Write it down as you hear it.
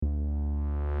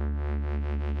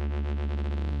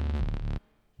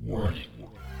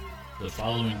The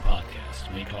following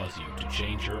podcast may cause you to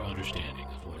change your understanding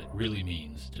of what it really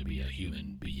means to be a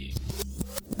human being.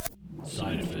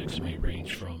 Side effects may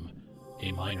range from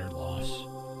a minor loss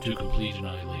to complete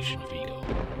annihilation of ego,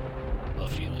 a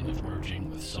feeling of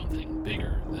merging with something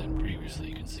bigger than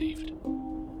previously conceived,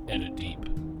 and a deep,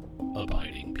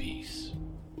 abiding peace.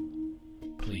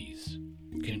 Please,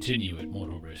 continue at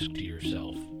mortal risk to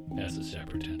yourself as a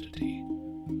separate entity.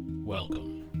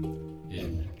 Welcome.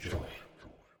 Enjoy.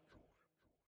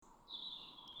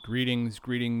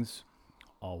 Greetings,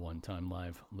 all one-time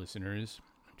live listeners.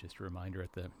 Just a reminder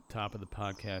at the top of the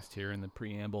podcast here in the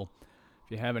preamble,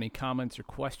 if you have any comments or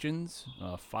questions,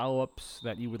 follow-ups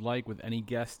that you would like with any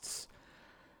guests,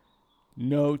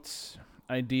 notes,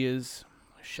 ideas,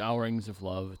 showerings of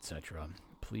love, etc.,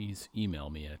 please email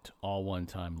me at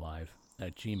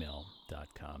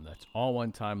allonetimelivegmail.com. That's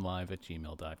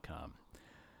allonetimelivegmail.com.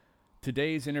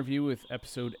 Today's interview with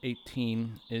episode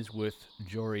 18 is with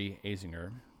Jory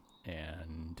Azinger,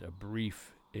 and a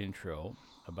brief intro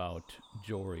about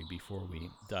Jory before we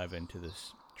dive into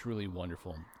this truly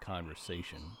wonderful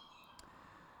conversation.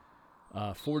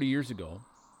 40 years ago,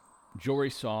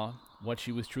 Jory saw what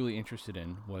she was truly interested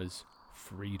in was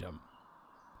freedom.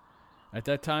 At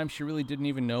that time, she really didn't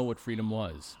even know what freedom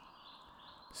was.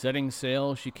 Setting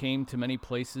sail, she came to many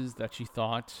places that she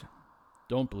thought,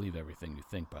 don't believe everything you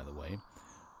think, by the way,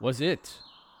 was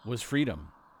freedom.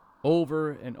 Over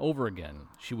and over again,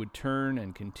 she would turn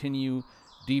and continue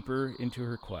deeper into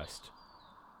her quest,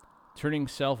 turning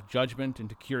self-judgment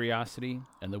into curiosity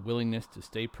and the willingness to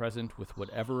stay present with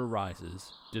whatever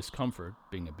arises, discomfort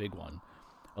being a big one,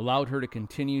 allowed her to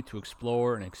continue to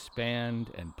explore and expand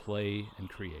and play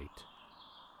and create.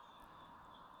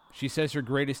 She says her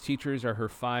greatest teachers are her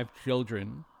 5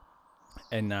 children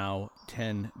and now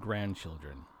 10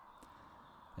 grandchildren.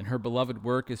 And her beloved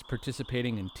work is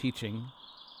participating in teaching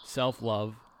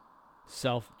self-love,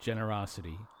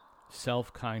 self-generosity,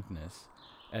 self-kindness,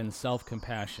 and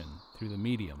self-compassion through the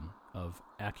medium of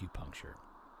acupuncture.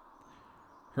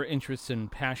 Her interests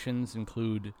and passions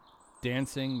include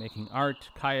dancing, making art,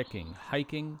 kayaking,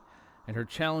 hiking, and her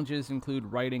challenges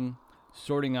include writing,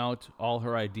 sorting out all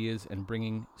her ideas, and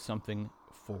bringing something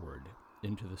forward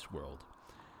into this world.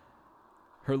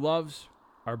 Her loves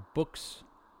are books,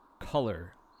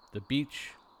 color, the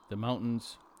beach, the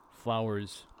mountains,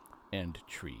 flowers, and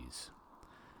trees.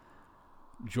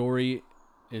 Jory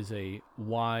is a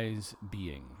wise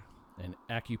being, an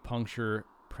acupuncture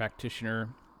practitioner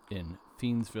in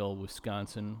Thiensville,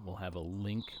 Wisconsin. We'll have a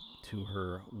link to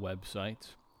her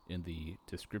website in the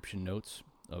description notes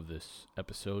of this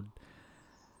episode.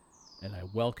 And I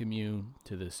welcome you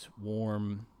to this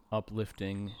warm,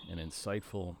 uplifting, and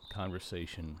insightful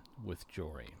conversation with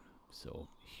Jory. So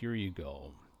here you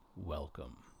go.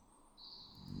 Welcome.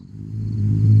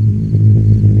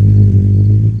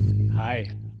 Hi.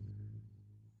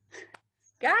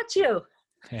 Got you.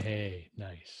 Hey,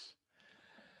 nice.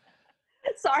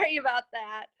 Sorry about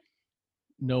that.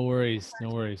 No worries.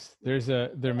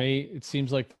 It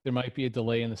seems like there might be a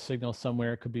delay in the signal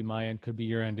somewhere. It could be my end, could be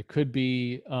your end. It could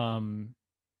be on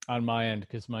my end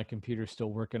because my computer's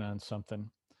still working on something.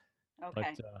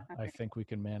 Okay. But I think we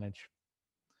can manage.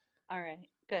 All right.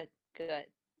 Good.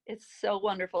 It's so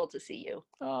wonderful to see you.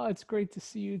 Oh, it's great to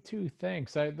see you too.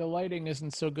 Thanks. The lighting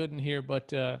isn't so good in here,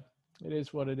 but it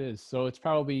is what it is. So it's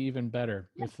probably even better.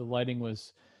 Yeah. If the lighting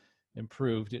was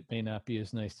improved, it may not be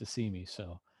as nice to see me.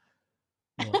 So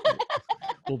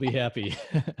we'll be happy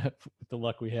with the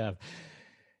luck we have.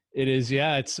 It is,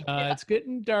 yeah. It's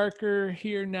getting darker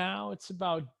here now. It's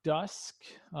about dusk.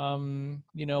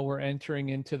 We're entering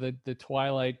into the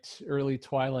early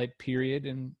twilight period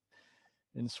in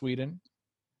Sweden.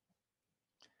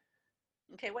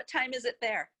 Okay, what time is it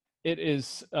there? It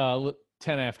is 10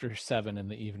 after 7 in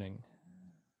the evening.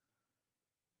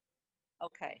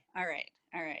 Okay, all right.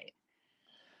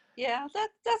 Yeah,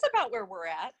 that's about where we're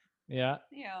at. Yeah.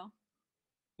 Yeah.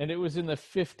 And it was in the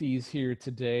 50s here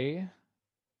today.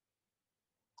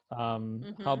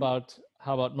 Mm-hmm. How about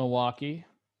Milwaukee?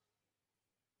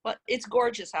 Well, it's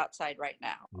gorgeous outside right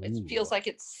now. Ooh. It feels like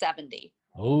it's 70.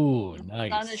 Oh,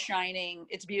 nice. The sun is shining.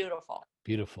 It's beautiful.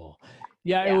 Beautiful.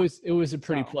 Yeah, it was a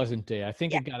pretty pleasant day. I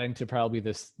think it got into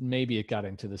maybe it got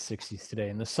into the 60s today,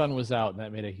 and the sun was out, and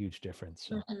that made a huge difference.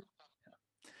 So. Mm-hmm.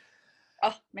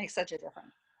 Oh, makes such a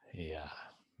difference. Yeah.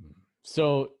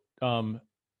 So,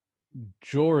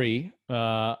 Jory,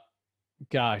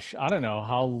 gosh, I don't know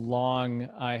how long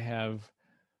I have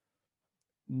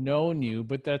known you,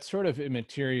 but that's sort of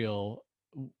immaterial.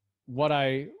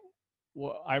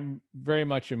 I'm very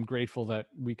much am grateful that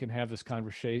we can have this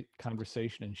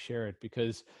conversation and share it,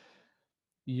 because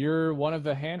You're one of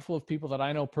the handful of people that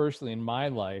I know personally in my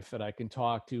life that I can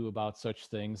talk to about such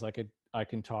things. Like I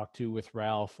can talk to with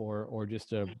Ralph or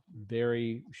just a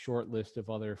very short list of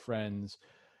other friends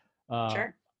uh,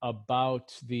 Sure.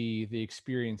 about the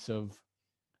experience of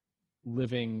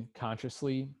living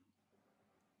consciously.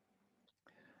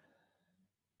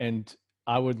 And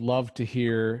I would love to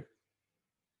hear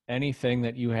anything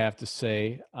that you have to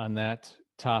say on that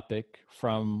topic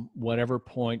from whatever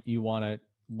point you want to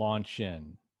launch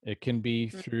in. It can be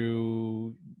Mm.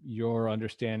 through your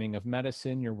understanding of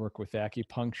medicine, your work with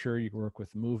acupuncture, your work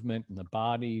with movement in the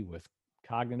body, with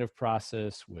cognitive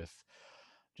process, with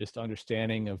just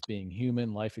understanding of being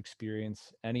human, life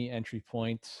experience, any entry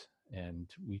point,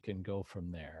 and we can go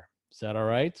from there. Is that all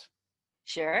right?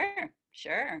 Sure,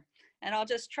 sure. And I'll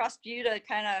just trust you to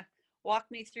kind of walk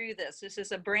me through this. This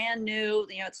is a brand new,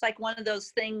 it's like one of those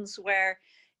things where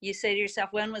you say to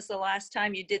yourself, when was the last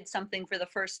time you did something for the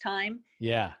first time?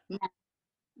 Yeah,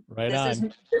 right This is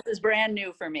on. this is brand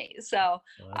new for me. So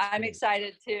Well, that's I'm great.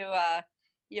 excited to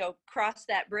cross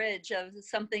that bridge of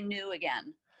something new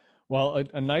again. Well,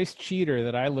 a nice cheater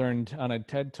that I learned on a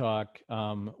TED Talk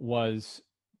was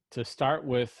to start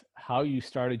with how you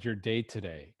started your day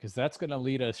today, because that's going to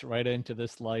lead us right into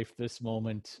this life, this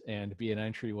moment, and be an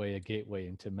entryway, a gateway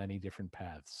into many different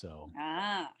paths. So,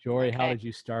 Ah, Jory, how okay. did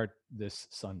you start this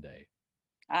Sunday?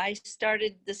 I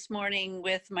started this morning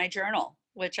with my journal,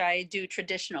 which I do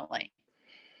traditionally.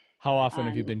 How often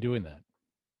have you Um, been doing that?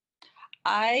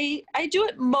 I do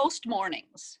it most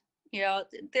mornings.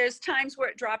 There's times where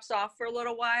it drops off for a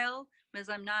little while because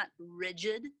I'm not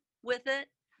rigid with it,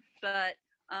 but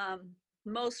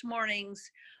most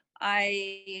mornings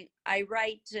I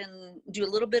write and do a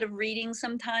little bit of reading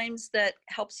sometimes that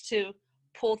helps to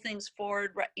pull things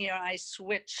forward. I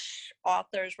switch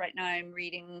authors. Right now I'm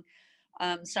reading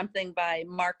something by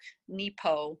Mark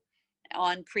Nepo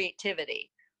on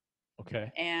creativity.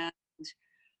 Okay. And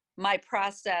my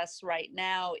process right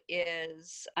now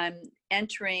is I'm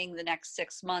entering the next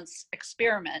 6 months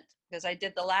experiment, because I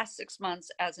did the last 6 months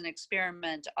as an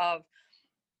experiment of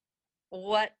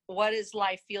what does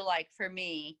life feel like for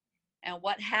me, and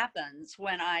what happens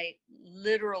when I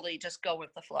literally just go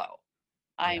with the flow.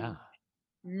 Yeah. I'm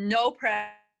no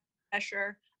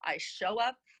pressure. I show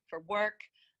up for work.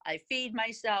 I feed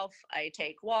myself. I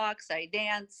take walks. I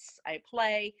dance. I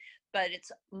play. But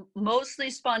it's mostly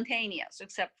spontaneous,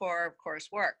 except for, of course,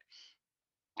 work.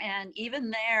 And even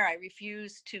there, I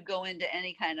refuse to go into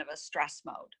any kind of a stress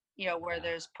mode, where Yeah.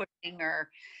 there's pushing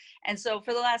or. And so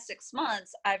for the last 6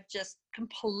 months, I've just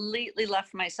completely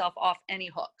left myself off any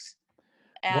hooks.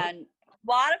 What? And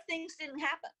a lot of things didn't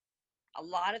happen. A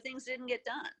lot of things didn't get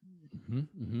done.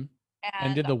 Mm-hmm.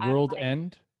 And did And the world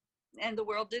end? and the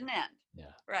world didn't end.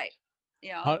 Yeah. Right.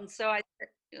 How, And so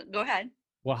go ahead.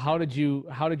 Well, how did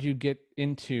you get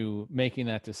into making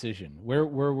that decision? Where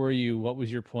were you? What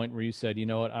was your point where you said, you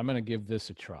know what, I'm going to give this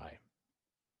a try?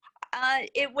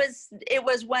 It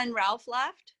was when Ralph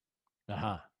left,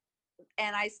 Uh-huh.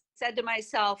 and I said to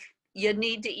myself, you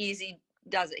need to easy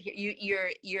does it.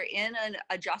 You're in an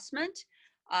adjustment,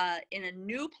 in a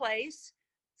new place.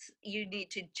 You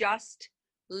need to just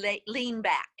lean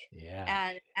back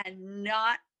Yeah. and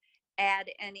not add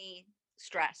any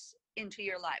stress into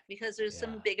your life, because there's Yeah.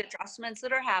 some big adjustments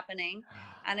that are happening,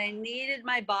 and I needed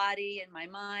my body and my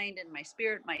mind and my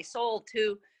spirit, my soul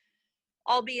to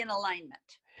all be in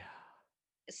alignment. Yeah.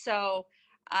 So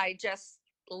I just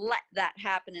let that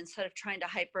happen instead of trying to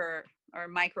hyper or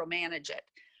micromanage it.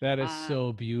 That is Uh,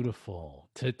 so beautiful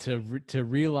to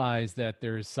realize that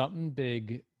there's something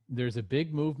big, there's a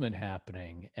big movement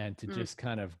happening, and to mm, just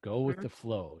kind of go with mhm. the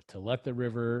flow, to let the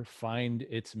river find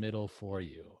its middle for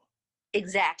you.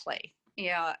 Exactly.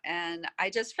 And I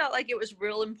just felt like it was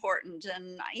real important.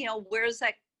 And where's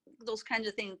that those kinds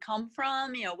of things come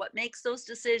from? What makes those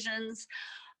decisions?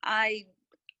 I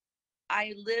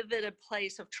I live at a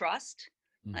place of trust.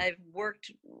 Mm. I've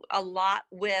worked a lot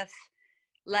with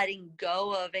letting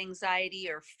go of anxiety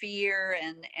or fear,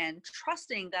 and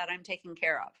trusting that I'm taken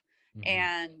care of. Mm-hmm.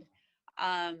 And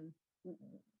um,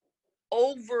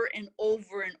 over and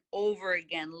over and over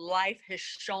again, life has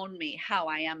shown me how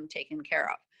I am taken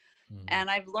care of. Mm. And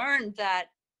I've learned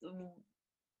that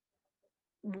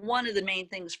one of the main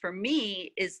things for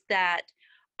me is that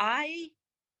I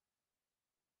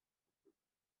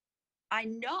I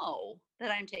know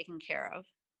that I'm taken care of,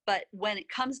 but when it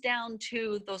comes down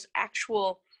to those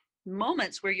actual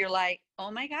moments where you're like,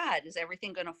 "Oh my God, is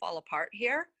everything going to fall apart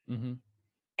here?" Mm-hmm.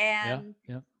 Yeah. And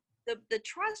Yeah. the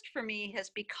trust for me has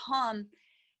become,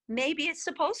 maybe it's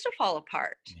supposed to fall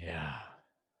apart. Yeah.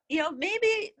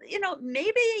 maybe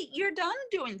you're done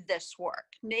doing this work.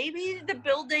 Maybe the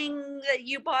building that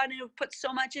you bought and put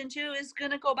so much into is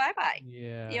going to go bye-bye.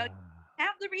 Yeah.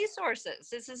 Have the resources.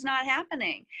 This is not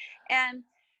happening. And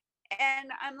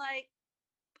I'm like,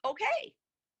 okay,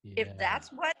 if that's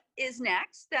what is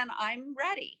next, then I'm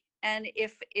ready. And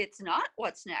if it's not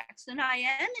what's next, then I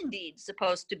am indeed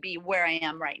supposed to be where I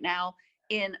am right now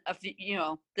in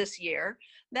this year,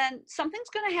 then something's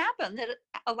going to happen that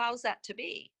allows that to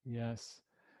be. Yes.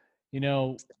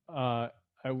 I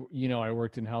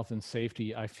worked in health and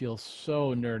safety. I feel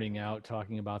so nerding out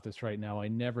talking about this right now. I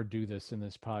never do this in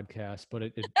this podcast, but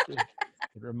it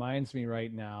reminds me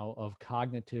right now of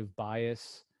cognitive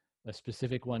bias, a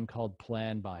specific one called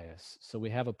plan bias. So we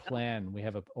have a plan,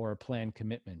 or a plan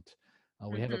commitment.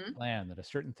 We have a plan that a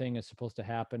certain thing is supposed to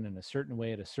happen in a certain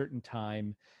way at a certain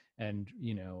time. And,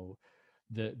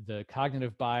 the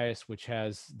cognitive bias, which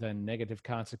has then negative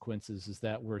consequences, is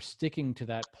that we're sticking to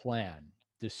that plan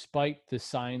despite the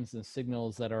signs and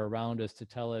signals that are around us to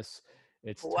tell us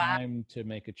it's time to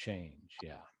make a change.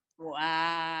 Yeah.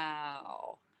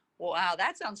 Wow,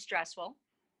 that sounds stressful.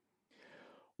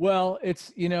 Well,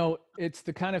 it's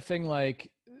the kind of thing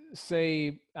like,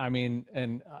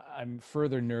 and I'm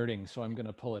further nerding, so I'm going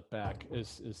to pull it back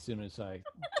as soon as I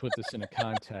put this in a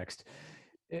context.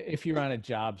 If you're on a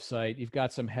job site, you've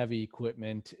got some heavy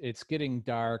equipment, it's getting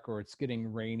dark or it's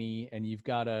getting rainy, and you've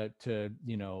got to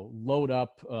load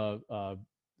up a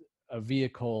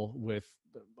vehicle with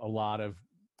a lot of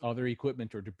other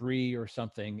equipment or debris or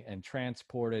something and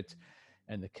transport it,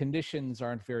 and the conditions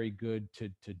aren't very good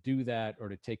to do that or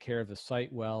to take care of the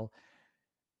site well.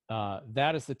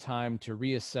 That is the time to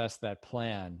reassess that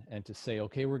plan and to say,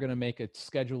 okay, we're going to make a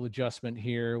schedule adjustment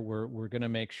here. We're going to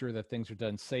make sure that things are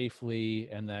done safely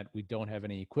and that we don't have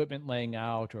any equipment laying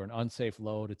out or an unsafe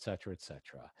load, et cetera, et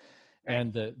cetera. Right.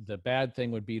 And the bad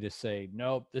thing would be to say,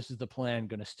 nope, this is the plan,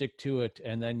 going to stick to it.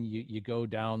 And then you go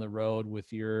down the road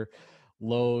with your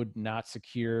load not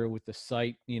secure, with the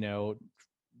site,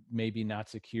 maybe not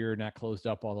secure, not closed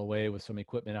up all the way, with some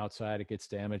equipment outside, it gets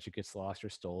damaged, it gets lost or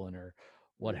stolen or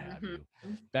what have you.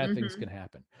 Bad things can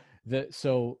happen.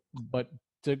 But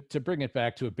to bring it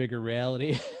back to a bigger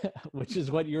reality, which is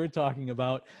what you're talking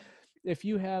about, if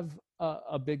you have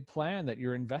a big plan that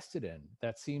you're invested in,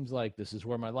 that seems like this is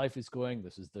where my life is going,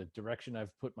 this is the direction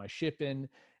I've put my ship in,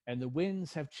 and the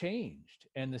winds have changed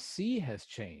and the sea has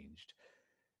changed.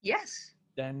 Yes.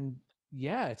 Then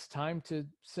yeah, it's time to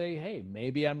say, hey,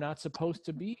 maybe I'm not supposed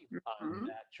to be on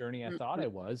that journey I thought I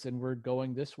was, and we're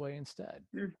going this way instead.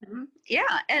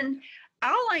 Yeah. And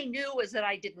all I knew was that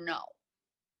I didn't know.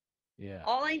 Yeah.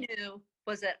 All I knew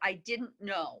was that I didn't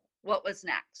know what was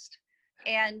next.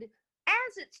 And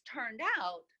as it's turned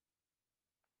out,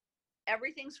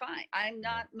 everything's fine. I'm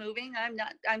not moving.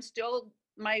 I'm still,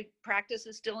 my practice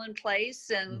is still in place,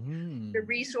 and the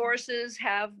resources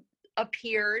have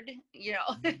appeared,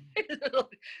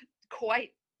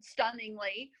 quite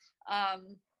stunningly.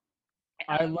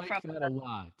 I like that a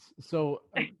lot. So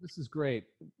this is great.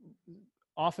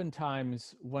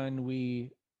 Oftentimes when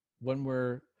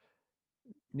we're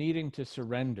needing to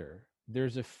surrender,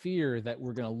 there's a fear that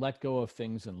we're going to let go of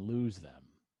things and lose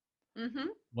them.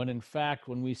 When in fact,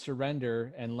 when we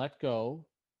surrender and let go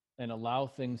and allow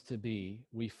things to be,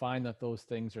 we find that those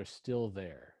things are still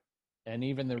there. And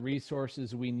even the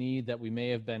resources we need that we may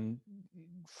have been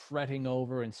fretting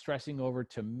over and stressing over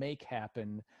to make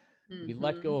happen, we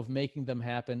let go of making them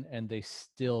happen, and they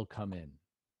still come in.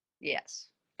 Yes.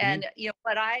 And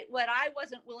what I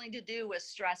wasn't willing to do was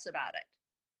stress about it.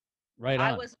 Right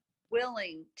on. I was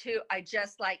willing to, I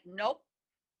just like, nope,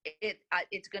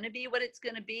 it's going to be what it's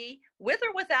going to be, with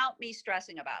or without me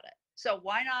stressing about it. So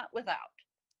why not without?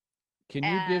 Can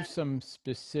you give some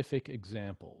specific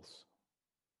examples?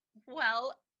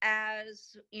 Well,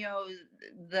 as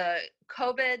the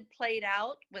COVID played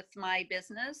out with my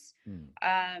business.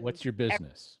 What's your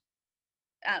business?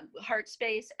 Heart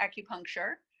Space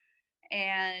Acupuncture.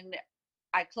 And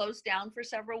I closed down for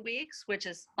several weeks, which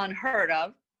is unheard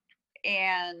of.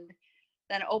 And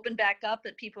then opened back up,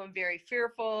 but people were very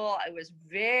fearful. I was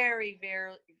very,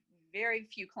 very, very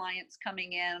few clients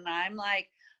coming in. And I'm like,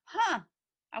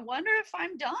 I wonder if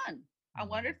I'm done. I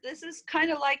wonder if this is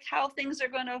kind of like how things are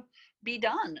going to be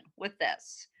done with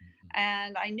this.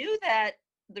 And I knew that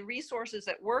the resources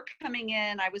that were coming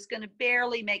in, I was going to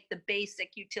barely make the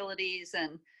basic utilities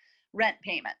and rent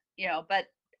payment, but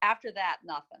after that,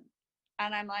 nothing.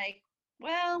 And I'm like,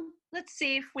 well, let's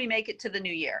see if we make it to the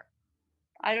new year.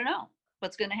 I don't know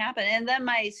what's going to happen. And then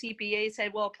my CPA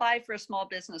said, well, apply for a small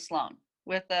business loan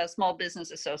with a small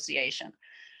business association.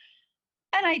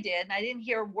 And I did, and I didn't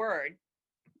hear a word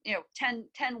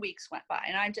 10 weeks went by,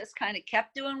 and I just kind of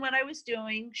kept doing what I was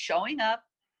doing, showing up,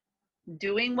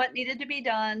 doing what needed to be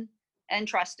done, and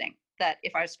trusting that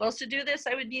if I was supposed to do this,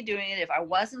 I would be doing it. If I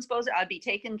wasn't supposed to, I'd be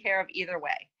taken care of either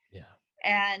way. Yeah.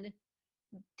 And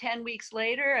 10 weeks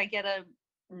later, I get a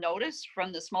notice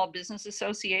from the Small Business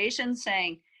Association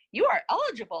saying, you are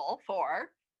eligible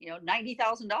for, $90,000,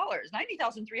 $90,300.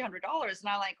 And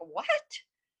I'm like, what?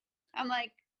 I'm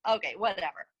like, okay,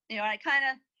 whatever. I kind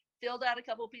of filled out a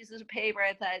couple pieces of paper.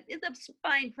 I thought the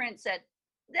fine print said,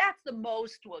 that's the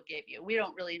most we'll give you. We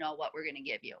don't really know what we're going to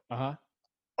give you. Uh-huh.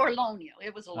 Or loan you.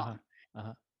 It was a loan.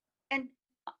 Uh-huh. And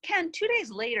Ken, 2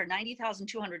 days later,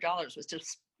 $90,200 was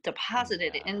just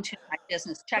deposited into my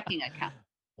business checking account.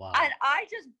 Wow. And I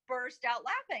just burst out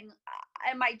laughing.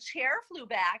 And my chair flew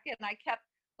back, and I kept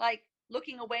like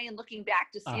looking away and looking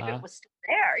back to see if it was still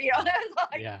there.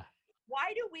 Like,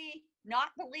 why do we not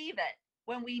believe it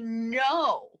when we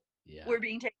know we're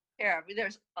being taken care of?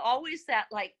 There's always that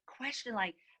like question,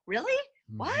 like, really?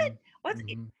 What? What's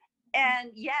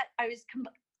and yet I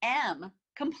am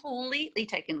completely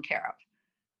taken care of.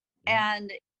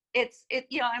 And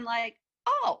I'm like,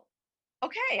 oh,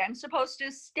 okay, I'm supposed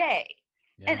to stay.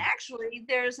 And actually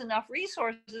there's enough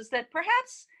resources that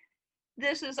perhaps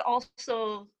this is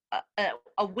also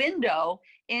a window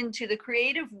into the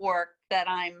creative work that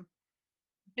I'm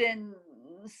been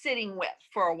sitting with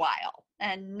for a while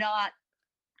and not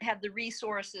have the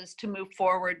resources to move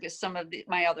forward with some of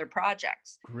my other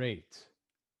projects. Great.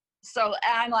 So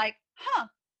I'm like,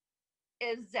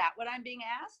 is that what I'm being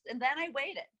asked? And then I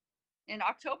waited. In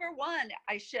October 1,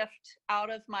 I shift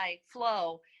out of my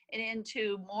flow and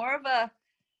into more of a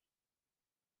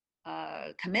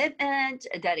commitment,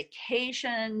 a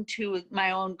dedication to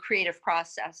my own creative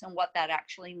process and what that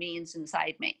actually means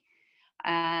inside me,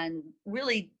 and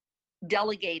really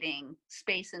delegating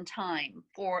space and time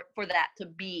for that to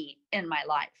be in my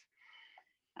life,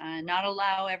 and not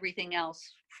allow everything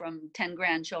else from 10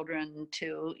 grandchildren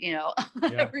to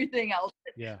everything else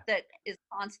that is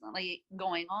constantly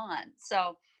going on.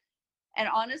 So, and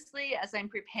honestly, as I'm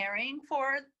preparing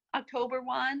for October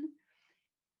 1,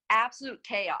 absolute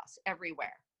chaos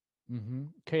everywhere.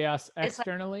 Chaos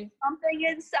externally? Like something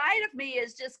inside of me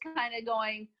is just kind of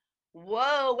going,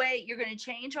 whoa, wait, you're going to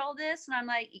change all this? And I'm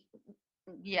like,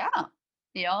 yeah,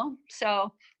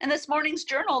 so, and this morning's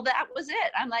journal, that was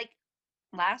it. I'm like,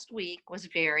 last week was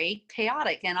very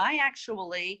chaotic. And I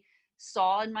actually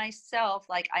saw in myself,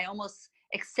 like I almost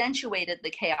accentuated the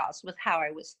chaos with how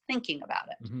I was thinking about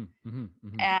it.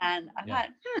 And I thought,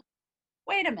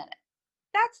 wait a minute.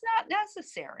 That's not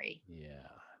necessary.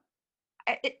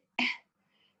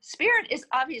 Spirit is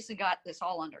obviously got this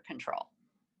all under control.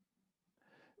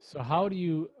 So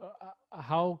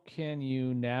how can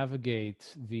you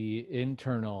navigate the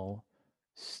internal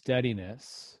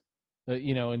steadiness?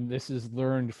 And this is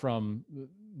learned from,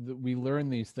 we learn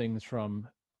these things from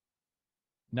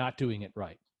not doing it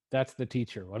right. That's the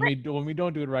teacher. When we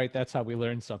don't do it right, that's how we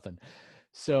learn something.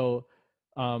 So,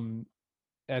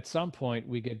 at some point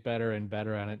we get better and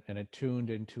better at it and attuned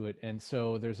into it. And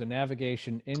so there's a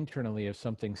navigation internally of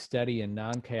something steady and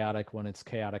non-chaotic when it's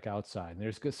chaotic outside. And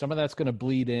there's some of that's going to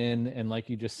bleed in. And like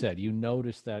you just said, you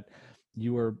notice that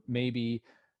you are maybe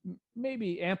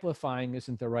amplifying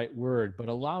isn't the right word, but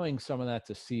allowing some of that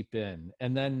to seep in,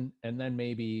 and then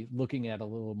maybe looking at a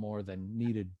little more than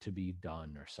needed to be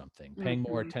done or something, paying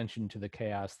more attention to the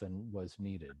chaos than was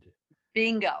needed.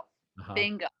 Bingo.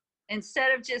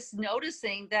 Instead of just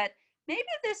noticing that maybe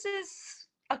this is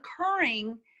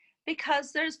occurring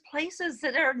because there's places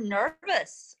that are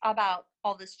nervous about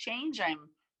all this change I'm,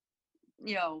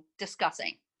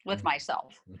 discussing with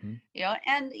myself,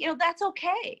 and, that's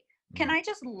okay. Can I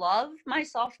just love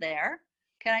myself there?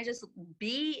 Can I just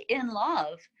be in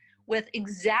love with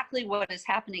exactly what is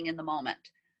happening in the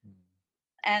moment?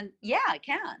 And I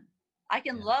can. I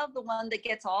can love the one that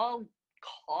gets all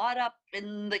caught up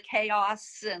in the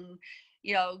chaos and,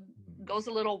 goes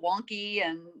a little wonky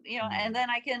and, and then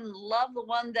I can love the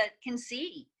one that can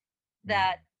see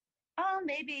that, oh,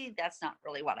 maybe that's not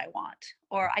really what I want.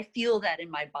 Or I feel that in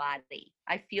my body.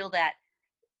 I feel that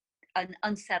an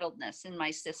unsettledness in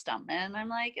my system. And I'm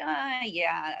like,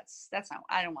 that's not,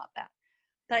 I don't want that.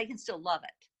 But I can still love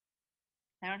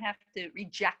it. I don't have to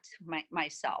reject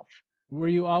myself. Were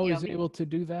you always able to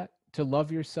do that? To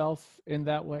love yourself in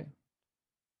that way?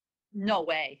 No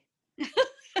way.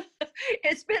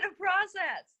 It's been a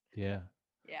process. Yeah.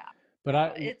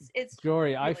 But it's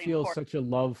Jory, really I feel important. such a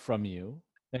love from you.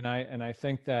 And I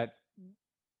think that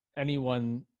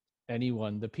anyone,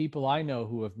 the people I know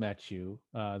who have met you,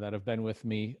 that have been with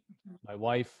me, my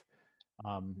wife,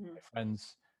 my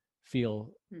friends,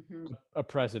 feel Hmm. a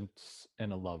presence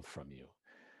and a love from you.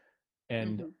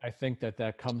 And Hmm. I think that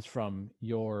that comes from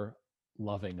your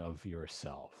loving of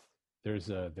yourself. There's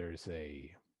hmm,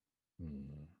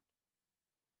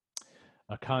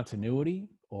 a continuity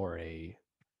or a,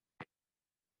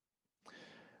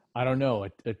 I don't know,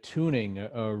 a tuning,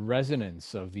 a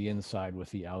resonance of the inside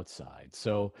with the outside.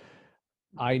 So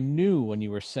I knew when you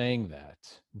were saying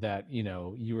that, you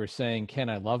know, you were saying, can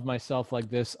I love myself like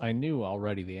this? I knew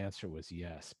already the answer was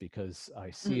yes, because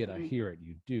I see it, I Hmm. hear it,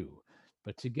 you do.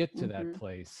 But to get to that Hmm.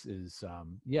 place is,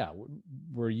 yeah,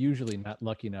 we're usually not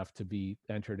lucky enough to be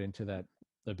entered into that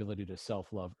ability to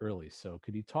self love early. So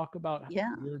could you talk about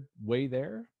Yeah. your way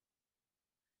there?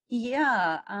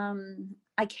 Yeah,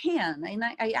 I can. And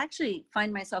I actually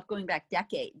find myself going back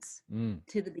decades Mm,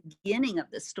 to the beginning of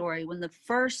this story when the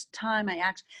first time I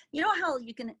actually, you know how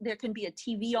there can be a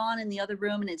TV on in the other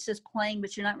room and it's just playing,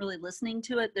 but you're not really listening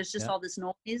to it. There's just yeah. all this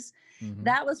noise. Hmm.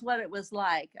 That was what it was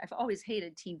like. I've always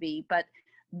hated TV, but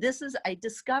I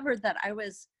discovered that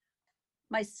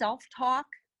my self-talk,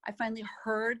 I finally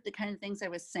heard the kind of things I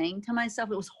was saying to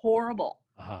myself. It was horrible.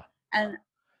 Uh-huh. And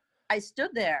I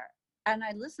stood there and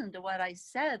I listened to what I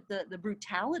said, the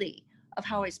brutality of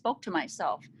how I spoke to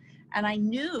myself. And I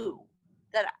knew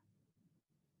that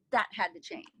that had to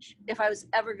change. If I was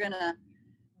ever going to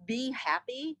be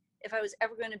happy, if I was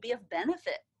ever going to be of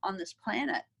benefit on this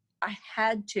planet, I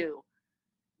had to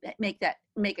make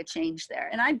a change there.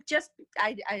 And I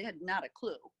had not a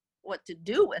clue what to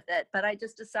do with it, but I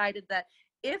just decided that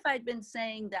if I'd been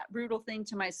saying that brutal thing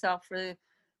to myself for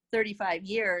 35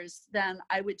 years, then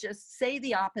I would just say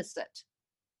the opposite,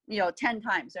 10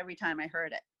 times every time I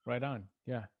heard it. Right on.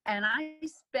 Yeah. And I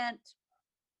spent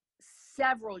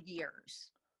several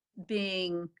years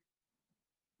being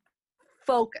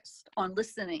focused on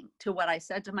listening to what I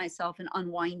said to myself and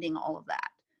unwinding all of that.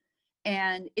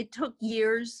 And it took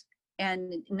years.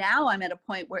 And now I'm at a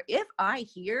point where if I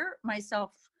hear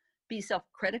myself be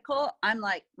self-critical, I'm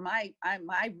like,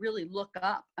 I really look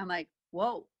up. I'm like,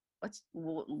 whoa,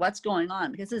 what's going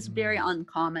on? Because it's very Mm.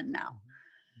 uncommon now.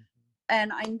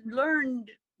 And I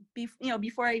learned,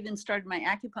 before I even started my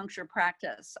acupuncture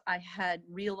practice, I had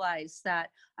realized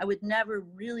that I would never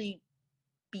really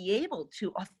be able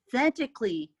to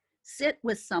authentically sit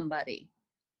with somebody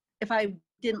if I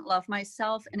didn't love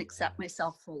myself and accept Yes.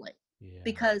 myself fully, Yeah.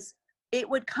 because it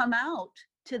would come out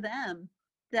to them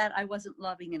that I wasn't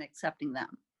loving and accepting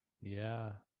them.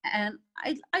 Yeah. And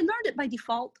I learned it by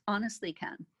default, honestly,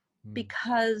 Ken, Mm.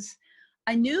 because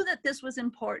I knew that this was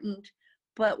important.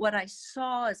 But what I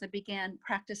saw as I began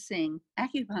practicing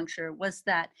acupuncture was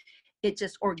that it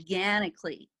just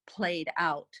organically played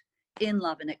out in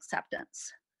love and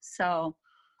acceptance. So,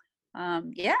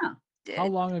 yeah, How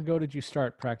long ago did you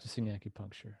start practicing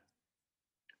acupuncture?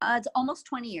 it's almost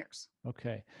 20 years.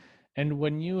 Okay. And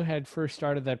when you had first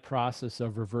started that process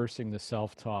of reversing the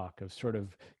self-talk, of sort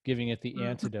of giving it the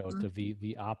antidote Mhm. of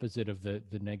the opposite of the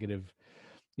negative,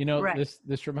 you know, Right.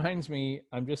 this reminds me,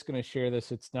 I'm just going to share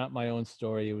this. It's not my own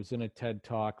story. It was in a TED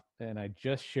talk, and I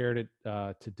just shared it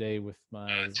today with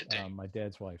my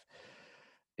dad's wife,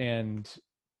 and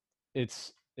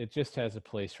it just has a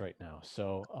place right now.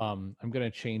 So I'm going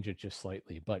to change it just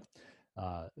slightly, but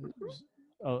uh,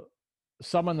 uh,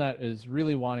 someone that is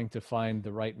really wanting to find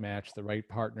the right match, the right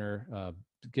partner,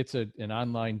 gets an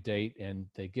online date, and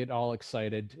they get all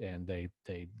excited and they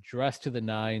dress to the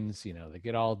nines. You know, they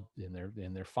get all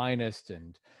in their finest,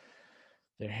 and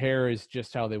their hair is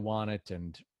just how they want it,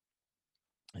 and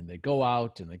they go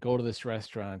out and they go to this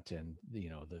restaurant, and you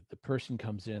know the person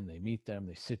comes in, they meet them,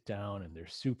 they sit down, and they're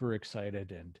super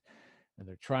excited, and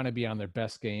they're trying to be on their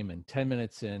best game, and 10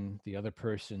 minutes in, the other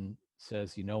person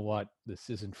says, you know what, this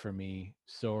isn't for me,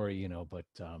 sorry, you know, but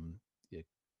it,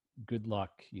 good luck,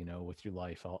 you know, with your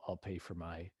life. I'll pay for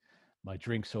my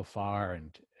drink so far,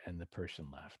 and the person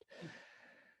left,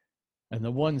 and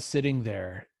the one sitting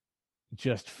there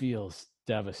just feels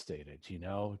devastated, you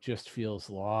know, just feels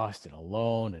lost and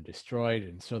alone and destroyed.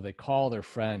 And so they call their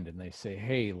friend and they say,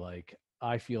 hey, like,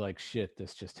 I feel like shit,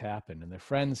 this just happened. And their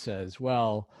friend says,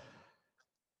 well,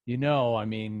 you know, I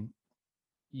mean,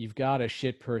 you've got a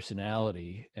shit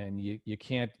personality, and you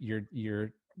can't, you're,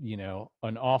 you know,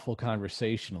 an awful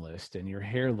conversationalist, and your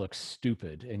hair looks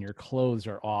stupid, and your clothes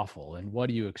are awful. And what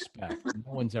do you expect?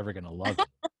 No one's ever going to love you.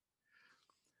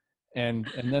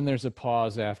 And then there's a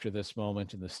pause after this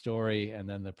moment in the story, and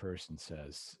then the person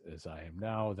says, as I am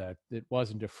now, that it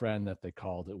wasn't a friend that they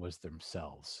called, it was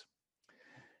themselves.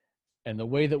 And the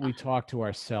way that we talk to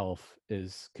ourselves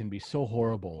is can be so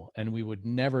horrible, and we would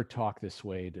never talk this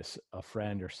way to a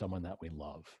friend or someone that we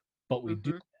love, but we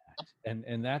do Hmm. that.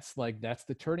 And that's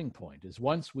the turning point, is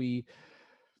once we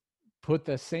put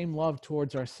the same love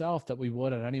towards ourselves that we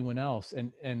would on anyone else,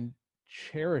 and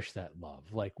cherish that love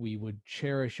like we would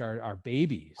cherish our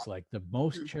babies, like the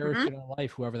most cherished Mhm. in our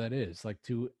life, whoever that is, like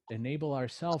to enable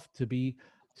ourselves to be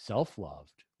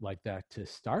self-loved like that to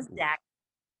start with. Exactly.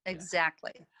 Yeah.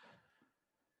 Exactly.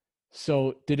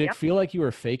 So did it Yep. feel like you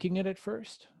were faking it at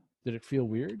first? Did it feel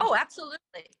weird? Oh,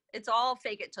 absolutely. It's all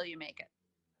fake it till you make it.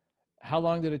 How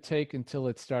long did it take until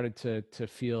it started to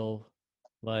feel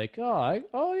like,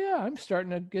 oh yeah, I'm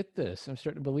starting to get this, I'm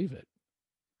starting to believe it?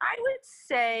 I would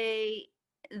say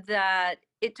that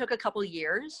it took a couple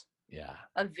years Yeah.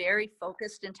 of very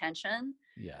focused intention.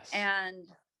 Yes.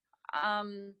 And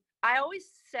I always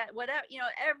said, whatever,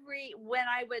 when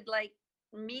I would like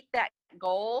meet that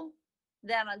goal,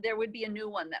 then there would be a new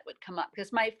one that would come up,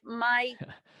 because my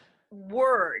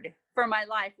word for my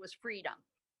life was freedom.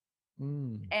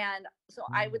 And so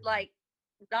I would like,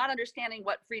 not understanding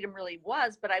what freedom really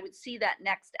was, but I would see that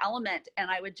next element, and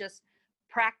I would just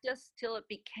practice till it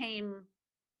became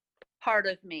part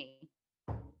of me.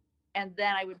 And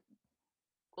then I would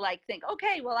like think,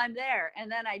 okay, well, I'm there.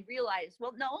 And then I'd realize,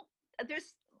 well, no,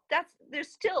 there's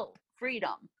still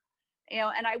freedom,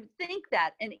 and I would think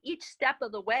that. And each step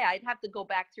of the way, I'd have to go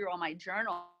back through all my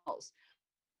journals,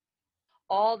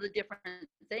 all the different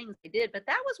things I did. But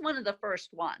that was one of the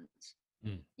first ones,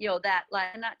 that like,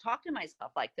 I'm not talk to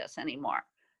myself like this anymore.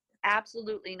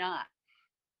 Absolutely not.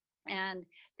 And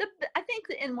I think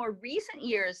that in more recent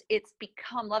years, it's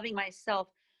become loving myself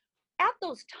at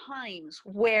those times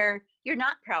where you're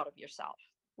not proud of yourself,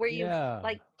 where you've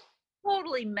like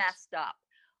totally messed up,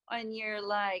 and you're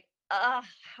like,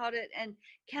 and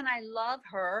can I love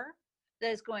her?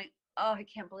 That is going, oh, I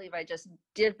can't believe I just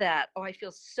did that. Oh, I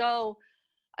feel so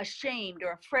ashamed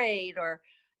or afraid, or,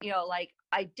 like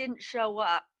I didn't show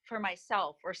up for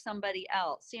myself or somebody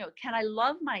else. Can I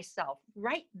love myself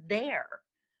right there?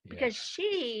 Because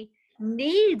she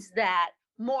needs that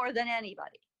more than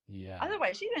anybody. Yeah.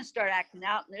 Otherwise, she's going to start acting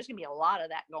out, and there's going to be a lot of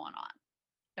that going on.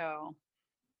 So,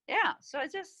 yeah. So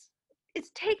it's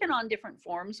taken on different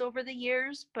forms over the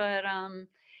years, but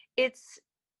it's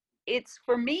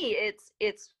for me,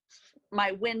 it's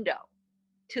my window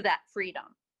to that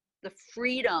freedom, the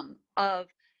freedom of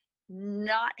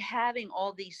not having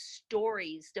all these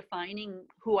stories defining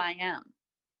who I am,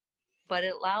 but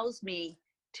it allows me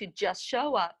to just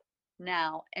show up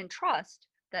now and trust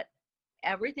that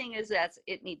everything is as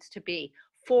it needs to be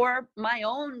for my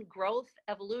own growth,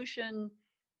 evolution,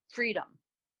 freedom.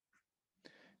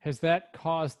 Has that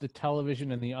caused the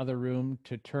television in the other room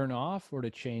to turn off or to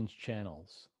change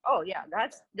channels? Oh yeah,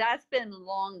 that's been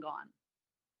long gone.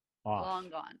 Off. Long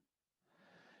gone.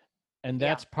 And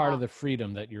that's part of the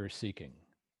freedom that you're seeking.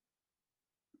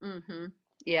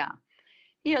 Yeah.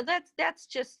 That's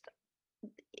just,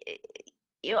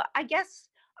 I guess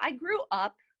I grew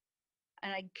up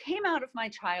and I came out of my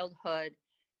childhood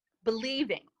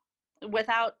believing,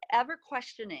 without ever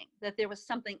questioning, that there was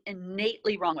something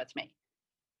innately wrong with me.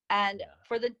 And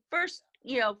for the first,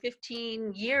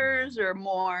 15 years or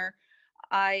more,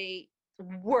 I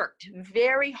worked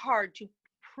very hard to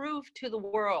prove to the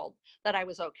world that I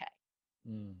was okay.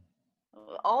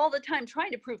 All the time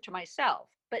trying to prove to myself,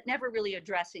 but never really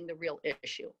addressing the real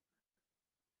issue.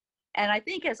 And I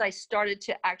think as I started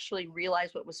to actually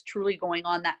realize what was truly going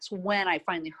on, that's when I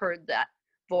finally heard that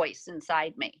voice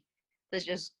inside me that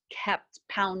just kept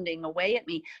pounding away at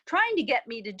me, trying to get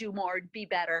me to do more, be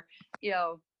better,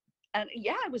 and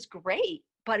it was great,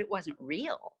 but it wasn't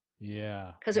real.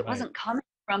 Yeah. Because it wasn't coming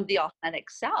from the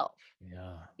authentic self.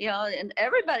 Yeah. And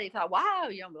everybody thought, wow,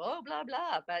 blah, blah,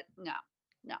 blah. But no.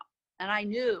 And I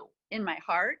knew in my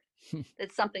heart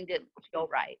that something didn't feel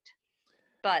right,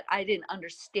 but I didn't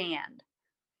understand.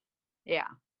 Yeah.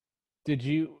 Did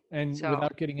you,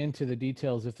 without getting into the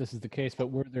details if this is the case, but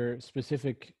were there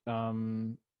specific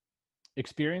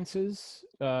experiences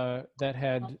that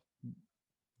had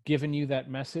given you that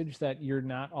message that you're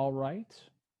not all right?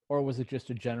 Or was it just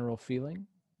a general feeling?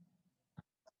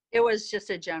 It was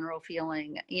just a general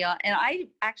feeling. And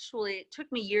it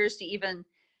took me years to even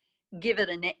give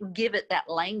it that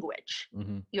language.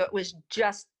 It was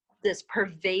just this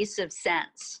pervasive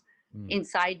sense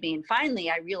inside me. And finally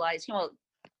I realized,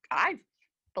 I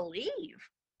believe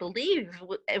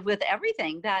with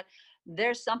everything that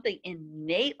there's something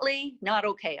innately not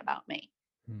okay about me.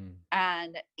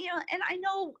 And, and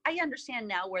I understand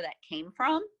now where that came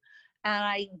from, and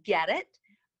I get it.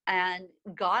 And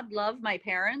God loved my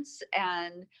parents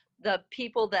and the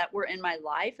people that were in my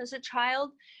life as a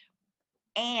child.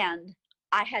 And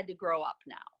I had to grow up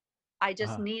now. I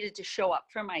just needed to show up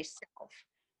for myself,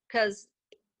 because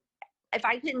if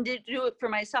I didn't do it for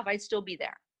myself, I'd still be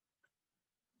there.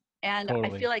 And I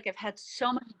Totally. feel like I've had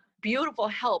so much beautiful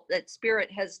help that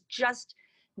spirit has just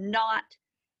not,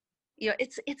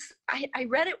 I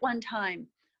read it one time.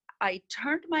 I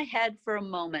turned my head for a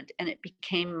moment and it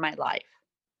became my life.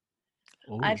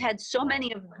 I've Ooh. had so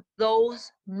many of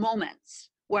those moments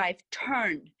where I've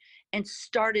turned and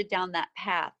started down that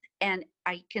path. And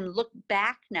I can look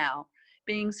back now,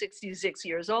 being 66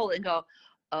 years old, and go,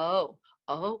 oh,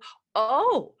 oh,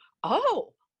 oh,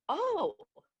 oh, oh,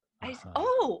 and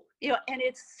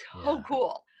it's so Yeah.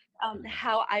 cool Yeah.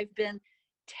 how I've been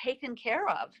taken care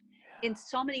of in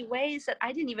so many ways that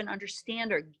I didn't even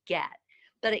understand or get.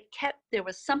 But there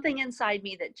was something inside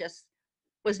me that just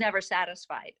was never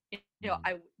satisfied.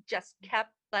 I just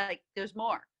kept like, there's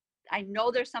more. I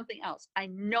know there's something else. I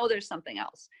know there's something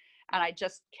else. And I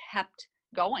just kept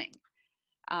going.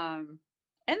 And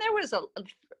there was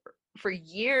for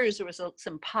years, there was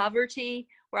some poverty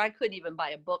where I couldn't even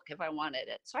buy a book if I wanted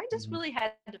it. So I just really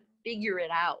had to figure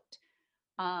it out.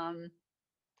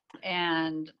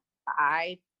 And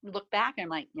I look back and I'm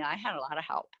like, I had a lot of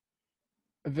help.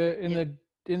 In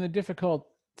the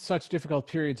such difficult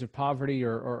periods of poverty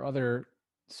or other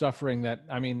suffering that,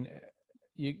 I mean,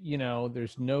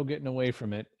 there's no getting away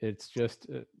from it. It's just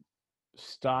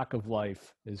stock of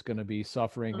life is going to be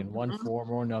suffering in one form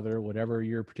or another. Whatever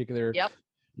your particular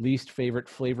least favorite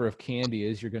flavor of candy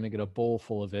is, you're going to get a bowl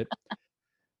full of it.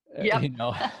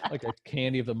 Like a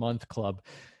candy of the month club.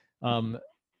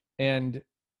 And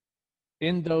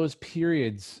in those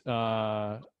periods,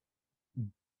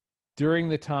 during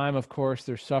the time, of course,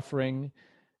 they're suffering,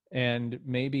 and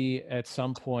maybe at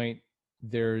some point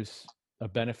there's a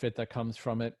benefit that comes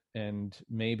from it. And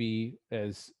maybe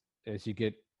as you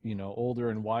get,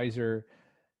 older and wiser,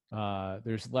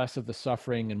 there's less of the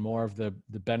suffering and more of the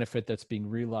benefit that's being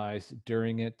realized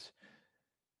during it.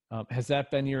 Has that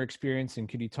been your experience? And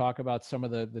could you talk about some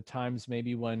of the times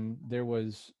maybe when there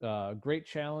was great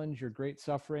challenge or great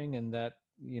suffering, and that,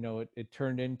 it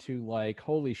turned into like,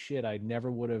 holy shit, I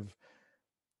never would have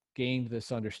gained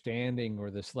this understanding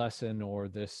or this lesson or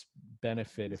this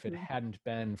benefit if it hadn't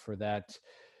been for that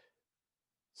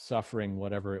suffering,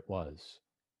 whatever it was?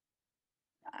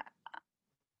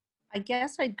 I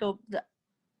guess I'd go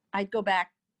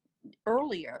back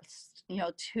earlier,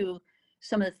 to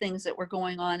some of the things that were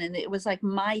going on. And it was like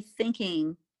my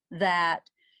thinking that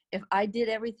if I did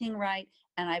everything right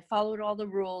and I followed all the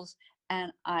rules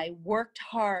and I worked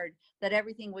hard, that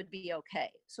everything would be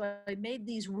okay. So I made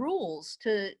these rules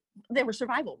they were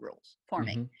survival rules for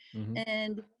me.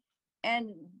 And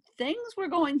things were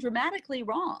going dramatically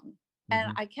wrong.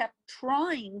 And I kept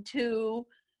trying to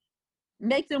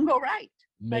make them go right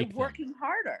by working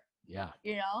harder. Yeah.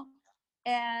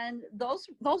 And those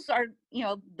are,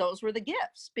 those were the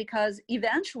gifts, because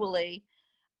eventually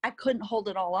I couldn't hold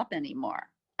it all up anymore.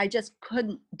 I just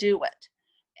couldn't do it.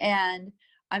 And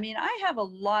I mean, I have a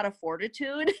lot of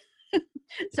fortitude,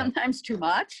 sometimes too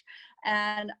much.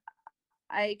 And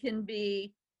I can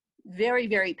be very,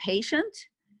 very patient,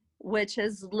 which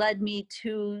has led me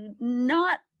to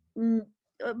not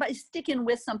by sticking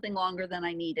with something longer than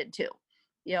I needed to,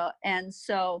 and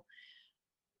so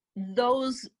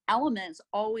those elements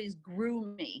always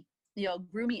grew me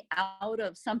out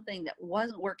of something that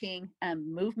wasn't working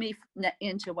and moved me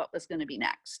into what was going to be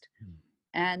next.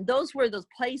 And those were those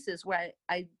places where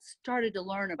I started to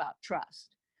learn about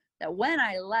trust, that when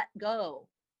I let go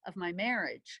of my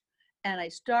marriage and I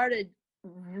started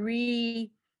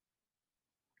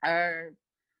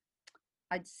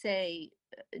I'd say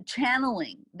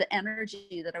channeling the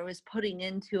energy that I was putting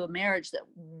into a marriage that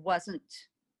wasn't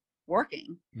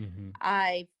working,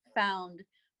 I found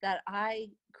that I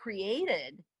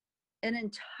created an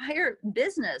entire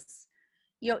business,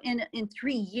 in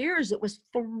 3 years. It was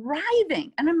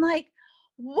thriving. And I'm like,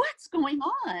 what's going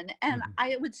on? And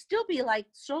I would still be like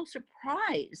so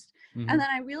surprised. And then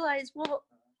I realized, well,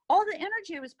 all the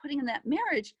energy I was putting in that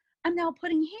marriage, I'm now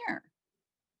putting here.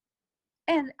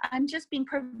 And I'm just being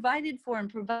provided for and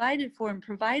provided for and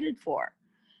provided for.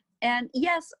 And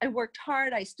yes, I worked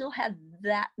hard. I still had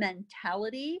that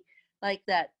mentality, like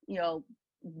that,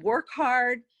 work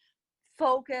hard,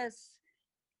 focus.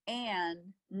 And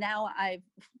now I've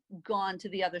gone to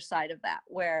the other side of that,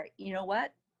 where, you know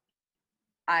what?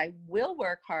 I will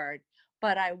work hard,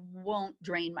 but I won't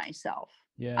drain myself.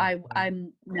 Yeah.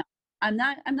 I'm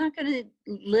not going to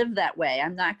live that way.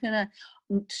 I'm not going to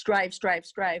strive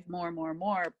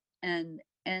more, and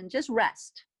just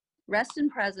rest in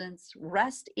presence,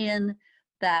 rest in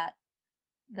that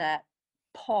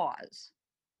pause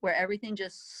where everything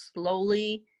just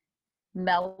slowly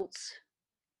melts,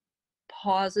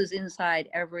 pauses inside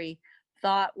every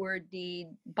thought, word, deed,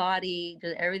 body,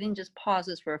 everything just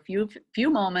pauses for a few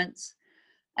moments.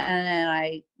 And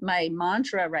then my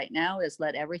mantra right now is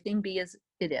let everything be as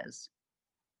it is.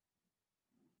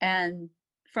 And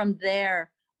from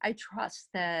there, I trust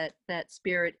that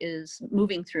spirit is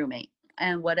moving through me,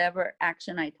 and whatever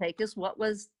action I take is what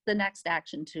was the next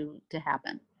action to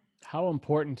happen. How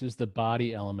important is the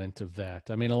body element of that?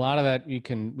 I mean, a lot of that we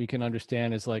can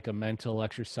understand is like a mental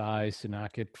exercise to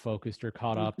not get focused or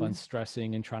caught up on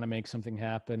stressing and trying to make something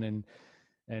happen,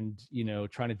 and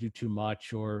trying to do too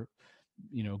much, or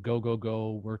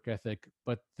go work ethic.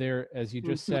 But there, as you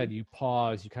just said, you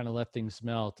pause, you kind of let things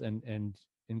melt, and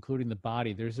including the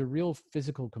body, there's a real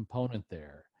physical component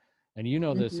there. And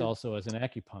this also as an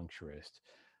acupuncturist.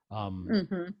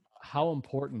 How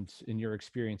important in your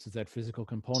experience is that physical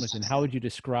component, and how would you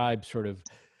describe sort of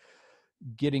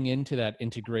getting into that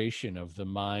integration of the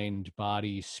mind,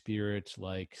 body, spirit,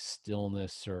 like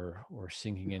stillness, or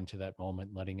sinking into that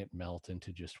moment, letting it melt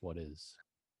into just what is?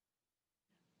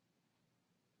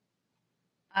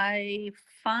 I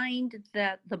find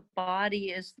that the body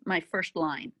is my first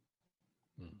line,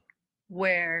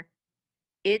 where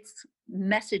it's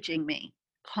messaging me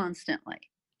constantly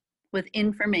with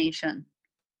information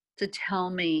to tell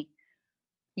me,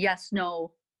 yes,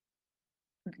 no,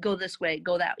 go this way,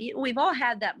 go that. We've all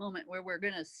had that moment where we're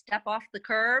going to step off the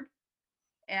curb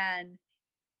and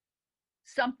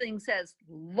something says,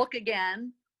 look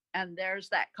again, and there's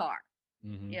that car,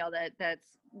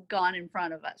 that's gone in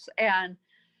front of us. And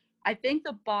I think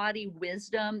the body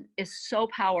wisdom is so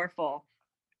powerful,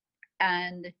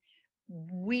 and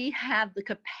we have the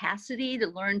capacity to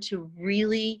learn to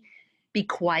really be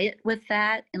quiet with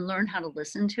that and learn how to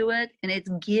listen to it. And it's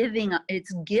gifting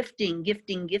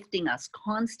us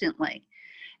constantly.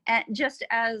 And just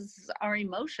as our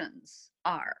emotions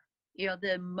are,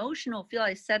 the emotional feel.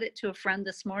 I said it to a friend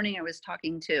this morning I was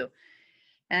talking to,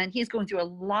 and he's going through a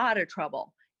lot of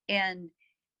trouble. And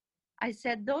I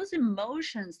said, those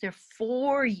emotions, they're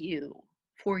for you.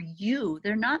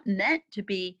 They're not meant to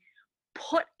be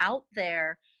put out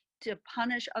there to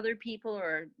punish other people,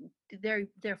 or they're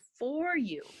for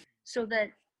you, so that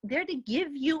they're to give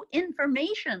you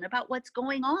information about what's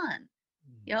going on.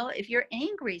 If you're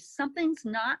angry, something's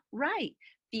not right.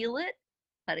 Feel it,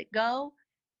 let it go,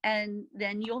 and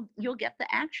then you'll get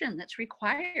the action that's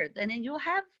required. And then you'll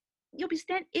be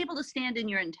able to stand in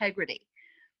your integrity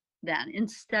then,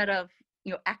 instead of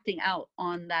acting out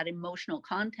on that emotional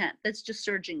content that's just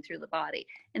surging through the body.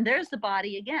 And there's the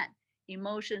body again,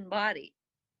 emotion, body.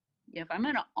 If I'm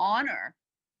going to honor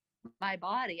my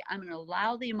body, I'm going to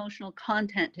allow the emotional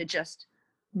content to just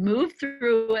move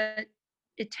through it.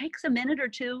 It takes a minute or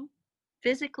two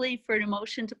physically for an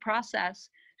emotion to process.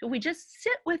 So we just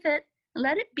sit with it and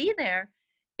let it be there.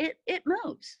 It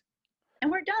moves,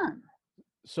 and we're done.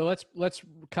 So let's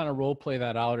kind of role play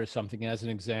that out or something as an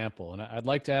example. And I'd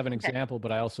like to have an example,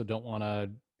 but I also don't want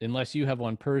to, unless you have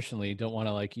one personally, don't want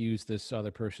to like use this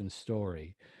other person's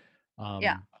story.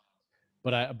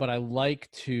 But I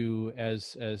like to,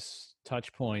 as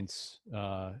touch points,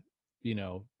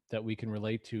 that we can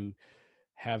relate to,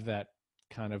 have that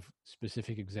kind of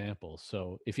specific example.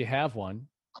 So if you have one,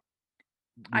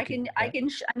 I'm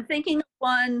thinking of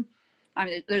one. I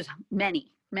mean, there's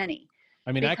many.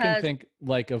 I mean, I can think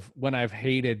like of when I've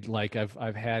hated, like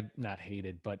I've had, not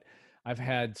hated, but I've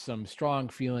had some strong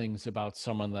feelings about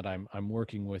someone that I'm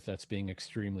working with that's being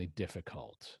extremely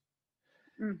difficult.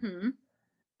 And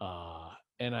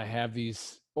I have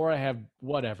these, or I have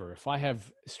whatever. If I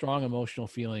have strong emotional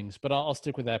feelings, but I'll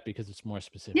stick with that because it's more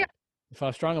specific. Yeah. If I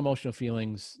have strong emotional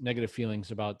feelings, negative feelings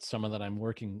about someone that I'm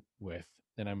working with,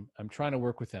 then I'm trying to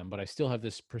work with them, but I still have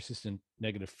this persistent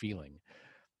negative feeling.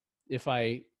 If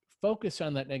I focus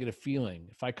on that negative feeling,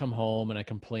 if I come home and I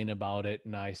complain about it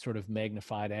and I sort of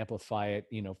magnify it, amplify it,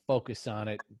 focus on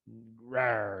it,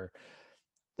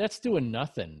 that's doing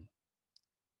nothing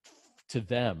to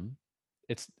them.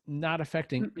 It's not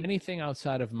affecting anything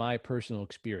outside of my personal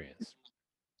experience.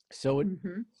 So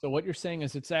so what you're saying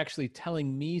is it's actually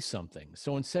telling me something.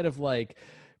 So instead of like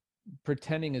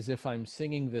pretending as if I'm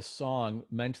singing this song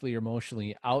mentally or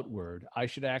emotionally outward, I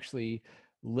should actually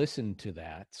listen to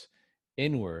that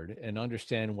inward and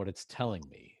understand what it's telling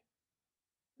me.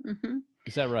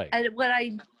 Is that right? And what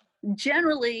I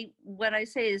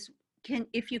say is,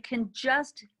 if you can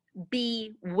just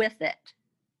be with it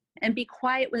and be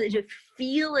quiet with it, just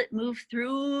feel it move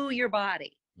through your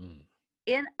body.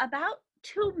 In about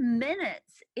 2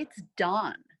 minutes, it's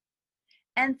done.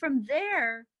 And from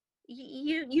there,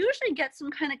 you usually get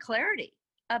some kind of clarity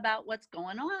about what's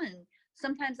going on. And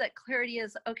sometimes that clarity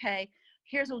is, okay,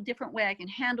 here's a different way I can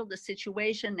handle the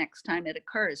situation next time it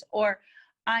occurs. Or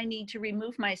I need to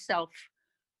remove myself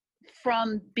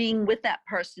from being with that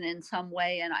person in some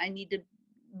way, and I need to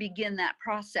begin that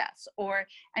process. Or,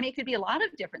 I mean, it could be a lot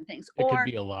of different things. It could Or,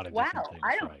 be a lot of wow, different things,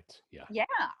 I don't, right? Yeah. yeah,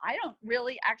 I don't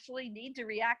really actually need to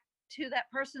react to that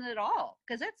person at all,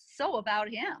 because it's so about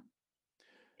him.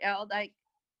 Like,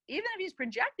 even if he's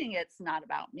projecting, it's not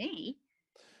about me.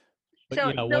 But So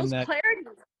yeah, when those that, clarities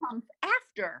come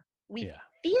after we yeah,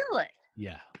 feel it.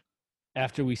 yeah.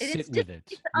 After we And sit it's with it,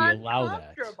 it's we allow that.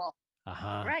 uncomfortable.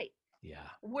 Uh-huh. Right. Yeah.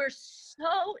 We're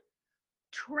so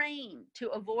trained to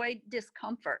avoid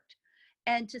discomfort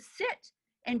and to sit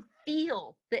and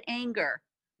feel the anger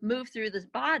move through this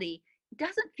body. It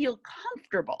doesn't feel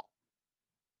comfortable.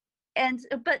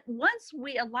 But once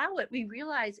we allow it, we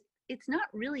realize it's not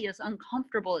really as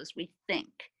uncomfortable as we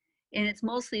think. And it's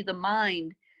mostly the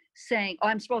mind saying, "Oh,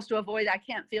 I'm supposed to avoid, I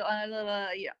can't feel,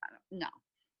 yeah, no.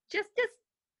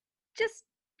 Just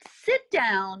sit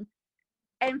down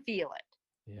and feel it.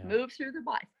 Yeah. Move through the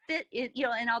body. Fit it,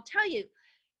 and I'll tell you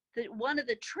that one of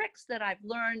the tricks that I've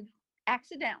learned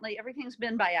accidentally, everything's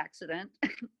been by accident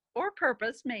or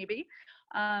purpose, maybe.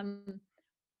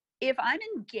 If I'm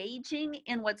engaging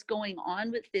in what's going on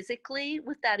with physically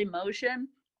with that emotion,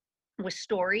 with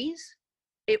stories,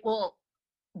 it will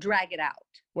drag it out.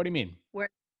 What do you mean? Where,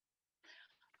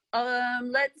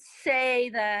 let's say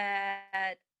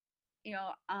that,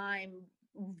 I'm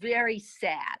very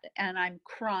sad and I'm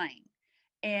crying,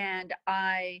 and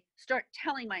I start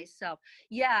telling myself,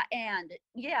 yeah,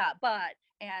 but,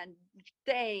 and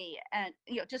they, and,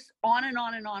 just on and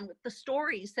on and on with the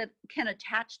stories that can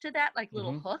attach to that, like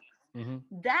little hooks.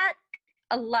 That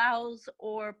allows,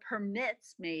 or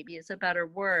permits, maybe is a better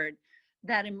word,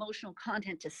 that emotional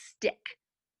content to stick,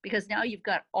 because now you've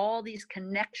got all these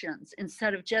connections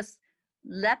instead of just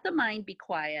let the mind be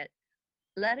quiet,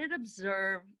 let it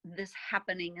observe this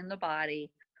happening in the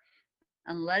body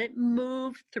and let it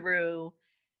move through.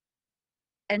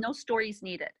 And no stories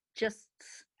needed, just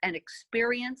an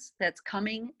experience that's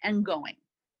coming and going.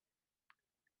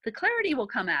 The clarity will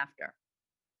come after.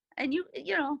 And you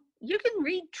can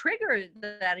re-trigger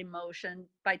that emotion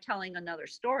by telling another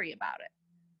story about it.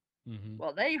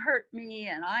 Well, they hurt me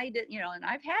and I did, and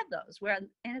I've had those where,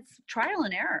 and it's trial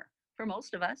and error for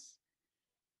most of us.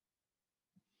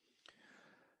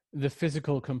 The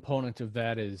physical component of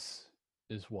that is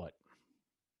what?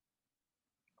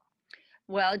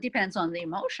 Well, it depends on the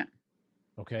emotion.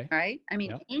 Okay. Right? I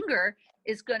mean, Yep. Anger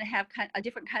is going to have a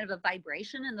different kind of a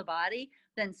vibration in the body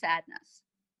than sadness.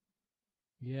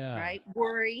 Yeah. Right?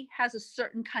 Worry has a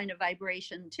certain kind of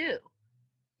vibration too.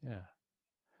 Yeah.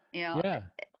 Yeah.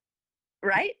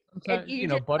 Right?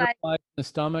 Butterflies in the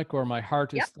stomach, or my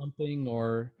heart is Yep. thumping,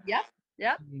 or Yep.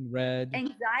 red.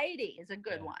 Anxiety is a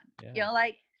good one. Yeah.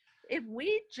 Like if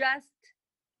we just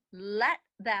let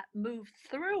that move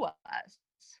through us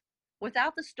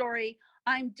without the story,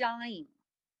 I'm dying.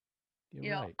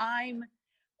 Right. I'm,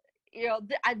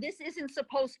 this isn't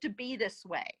supposed to be this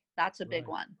way. That's a big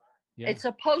one. Yeah. It's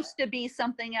supposed to be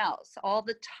something else. All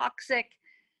the toxic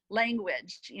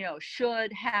language,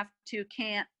 should, have to,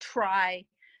 can't, try,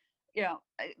 it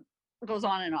goes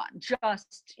on and on.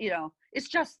 Just, it's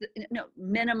just,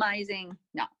 minimizing.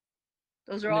 No,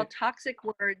 those are all toxic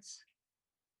words.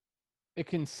 It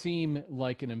can seem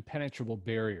like an impenetrable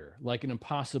barrier, like an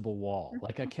impossible wall.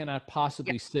 Like I cannot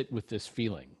possibly sit with this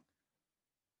feeling.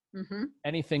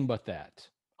 Anything but that.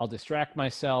 I'll distract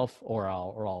myself, or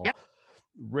I'll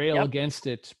rail against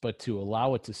it, but to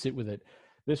allow it to sit with it.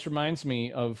 This reminds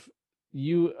me of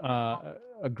you,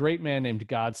 a great man named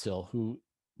Godsill, who,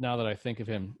 now that I think of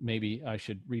him, maybe I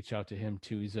should reach out to him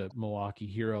too. He's a Milwaukee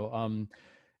hero.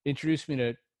 Introduced me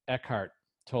to Eckhart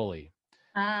Tolle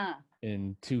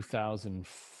in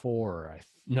 2004.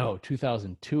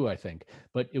 2002, I think.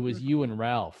 But it was you and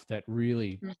Ralph that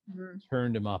really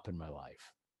turned him up in my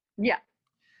life. Yeah.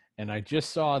 And I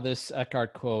just saw this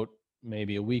Eckhart quote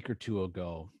maybe a week or two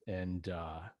ago, and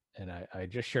I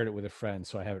just shared it with a friend,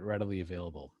 so I have it readily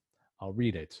available. I'll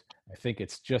read it. I think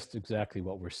it's just exactly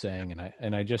what we're saying,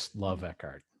 and I just love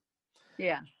Eckhart.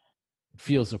 Yeah. It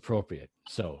feels appropriate.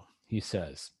 So he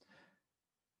says,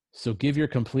 so give your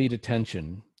complete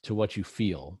attention to what you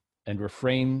feel and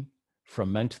refrain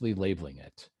from mentally labeling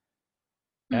it.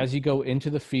 As you go into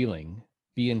the feeling,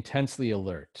 be intensely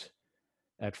alert.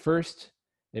 At first,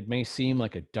 it may seem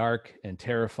like a dark and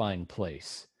terrifying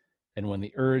place, and when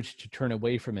the urge to turn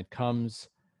away from it comes,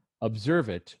 observe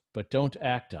it, but don't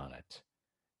act on it.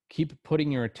 Keep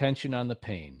putting your attention on the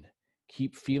pain.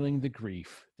 Keep feeling the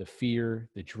grief, the fear,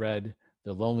 the dread,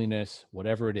 the loneliness,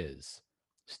 whatever it is.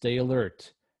 Stay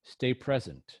alert, stay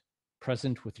present,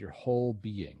 present with your whole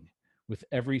being, with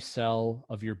every cell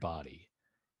of your body.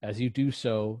 As you do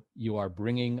so, you are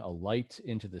bringing a light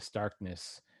into this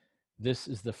darkness. This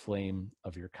is the flame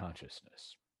of your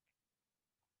consciousness.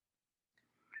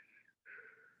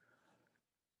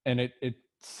 And it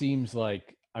seems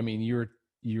like, I mean,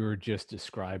 you're just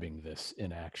describing this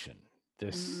in action.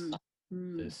 This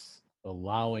this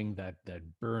allowing that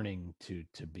burning to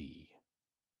be.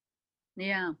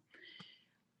 Yeah.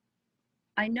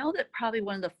 I know that probably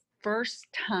one of the first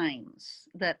times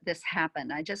that this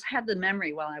happened, I just had the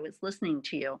memory while I was listening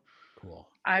to you. Cool.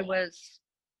 I was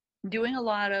doing a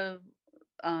lot of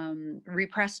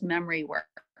repressed memory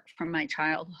work from my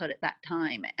childhood at that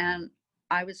time. And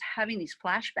I was having these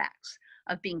flashbacks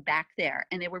of being back there,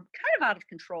 and they were kind of out of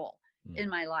control in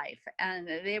my life, and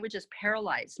they would just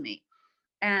paralyze me.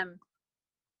 And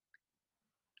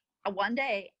one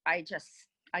day I just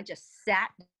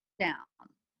sat down,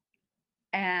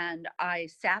 and I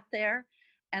sat there,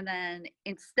 and then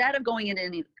instead of going in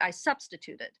any, I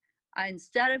substituted.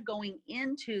 Instead of going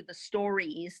into the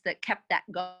stories that kept that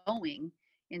going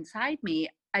inside me,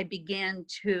 I began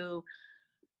to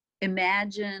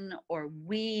imagine or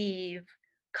weave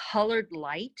colored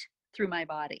light through my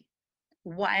body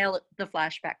while the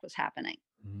flashback was happening.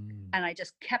 And I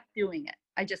just kept doing it.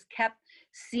 I just kept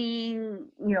seeing,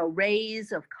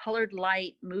 rays of colored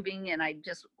light moving, and I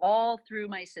just all through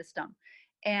my system.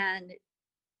 And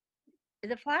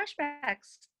the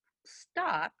flashbacks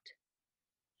stopped.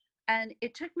 And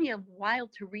it took me a while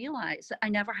to realize that I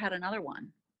never had another one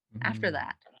after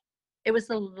that. It was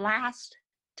the last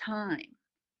time.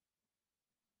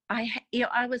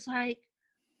 I was like,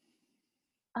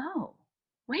 oh,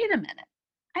 wait a minute.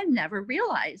 I never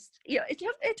realized,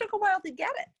 it took a while to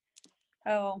get it.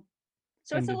 Oh,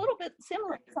 so it's a little bit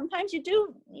similar. Sometimes you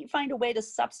find a way to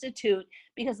substitute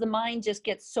because the mind just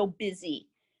gets so busy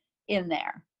in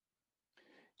there.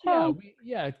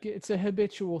 It's a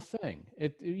habitual thing.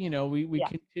 We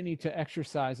continue to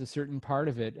exercise a certain part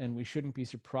of it, and we shouldn't be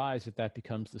surprised if that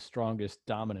becomes the strongest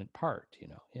dominant part.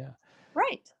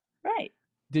 Right.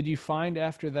 Did you find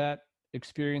after that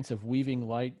experience of weaving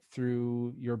light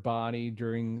through your body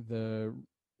during the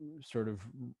sort of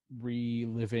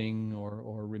reliving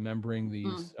or remembering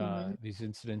these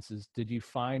incidences, did you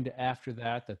find after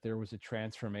that there was a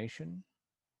transformation?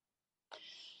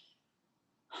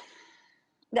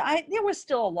 There was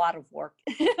still a lot of work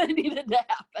that needed to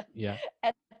happen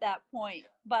at that point,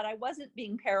 but I wasn't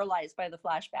being paralyzed by the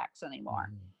flashbacks anymore.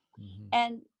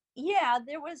 And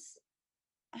there was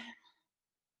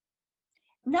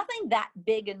nothing that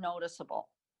big and noticeable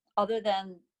other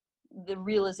than the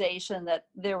realization that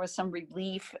there was some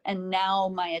relief, and now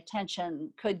my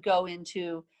attention could go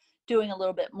into doing a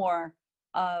little bit more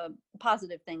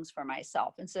positive things for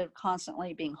myself instead of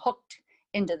constantly being hooked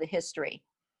into the history.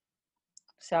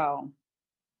 So,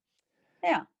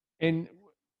 yeah. And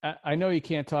I know you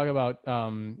can't talk about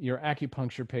your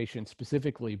acupuncture patients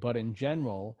specifically, but in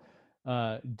general,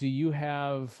 do you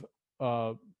have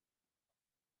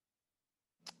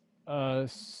a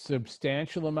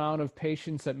substantial amount of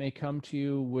patients that may come to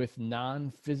you with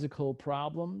non-physical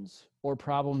problems, or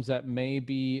problems that may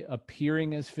be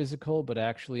appearing as physical but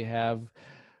actually have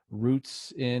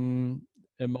roots in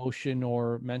emotion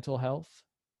or mental health?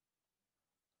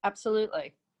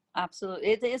 Absolutely.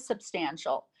 It is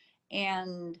substantial.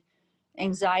 And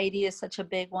anxiety is such a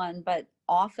big one, but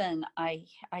often I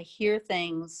hear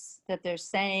things that they're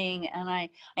saying, and I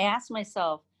ask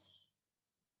myself,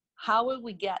 how will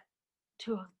we get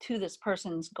to this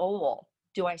person's goal?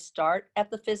 Do I start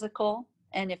at the physical?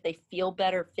 And if they feel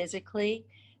better physically,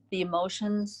 the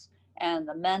emotions and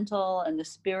the mental and the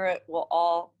spirit will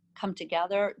all come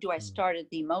together. Do I start at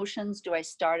the emotions? Do I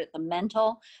start at the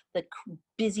mental, the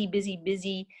busy,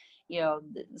 the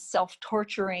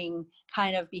self-torturing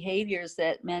kind of behaviors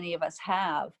that many of us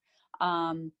have?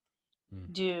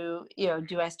 Do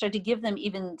I start to give them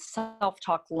even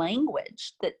self-talk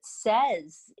language that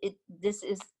says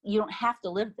you don't have to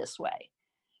live this way?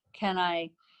 Can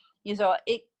I,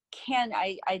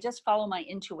 I just follow my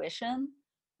intuition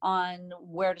on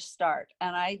where to start,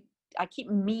 and I keep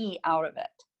me out of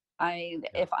it.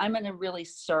 If I'm going to really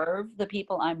serve the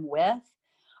people I'm with,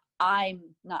 I'm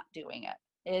not doing it.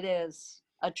 It is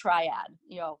a triad,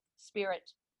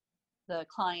 spirit, the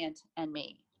client, and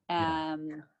me.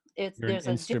 There's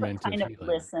a different kind of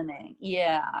listening.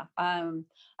 I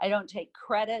don't take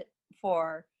credit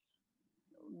for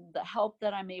the help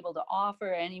that I'm able to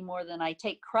offer any more than I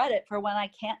take credit for when I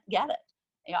can't get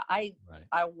it. I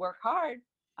work hard.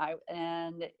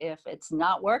 And if it's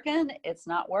not working, it's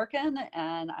not working,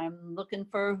 and I'm looking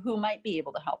for who might be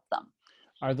able to help them.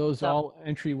 Are those So, all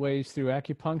entryways through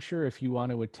acupuncture? If you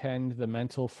want to attend the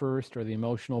mental first or the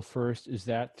emotional first, is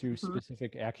that through mhm.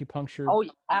 specific acupuncture? Oh,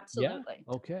 Yeah. absolutely.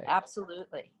 Okay.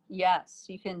 Absolutely. Yes,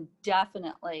 you can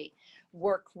definitely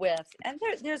work with, and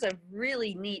there's a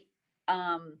really neat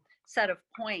set of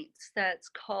points that's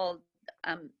called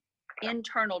um,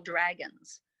 internal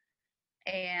dragons.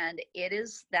 And it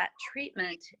is that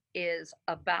treatment is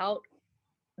about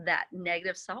that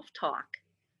negative self-talk,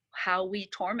 how we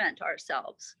torment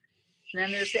ourselves. And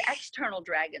then there's the external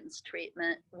dragons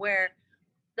treatment where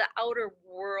the outer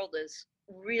world is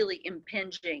really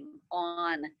impinging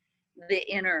on the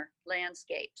inner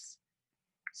landscapes.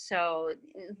 So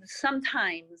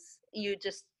sometimes you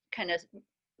just kind of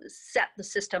set the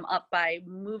system up by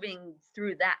moving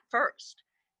through that first.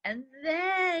 And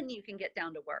then you can get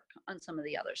down to work on some of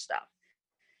the other stuff.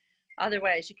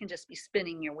 Otherwise, you can just be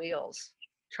spinning your wheels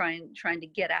trying to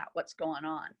get at what's going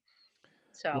on.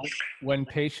 So When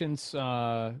patients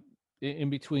in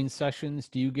between sessions,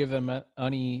 do you give them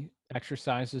any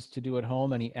exercises to do at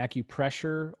home, any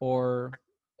acupressure or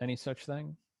any such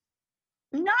thing?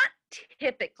 not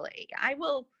typically. I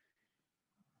will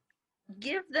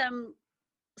give them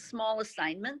small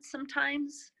assignments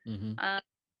sometimes. Mm-hmm.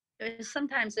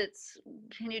 Sometimes it's,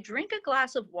 can you drink a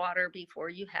glass of water before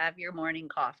you have your morning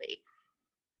coffee?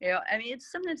 I mean,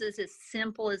 sometimes it's as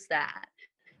simple as that.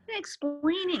 And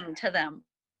explaining to them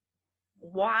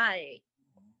why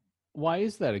Why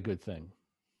is that a good thing?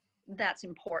 that's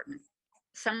important.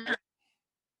 Some,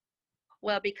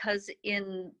 well, because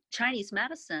in Chinese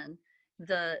medicine,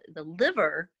 the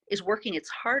liver is working its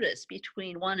hardest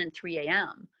between 1 and 3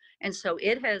 a.m. And so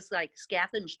it has like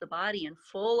scavenged the body and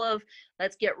full of,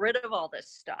 let's get rid of all this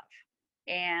stuff.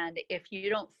 And if you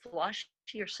don't flush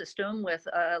your system with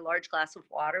a large glass of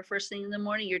water first thing in the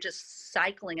morning, you're just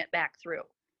cycling it back through.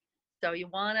 So you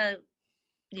want to,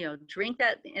 drink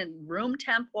that in room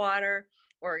temp water,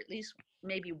 or at least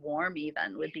maybe warm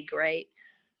even would be great.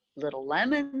 Little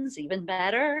lemons, even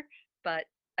better. But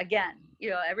again,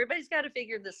 everybody's got to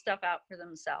figure this stuff out for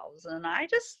themselves. And I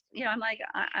just, I'm like,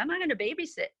 I'm not going to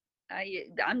babysit.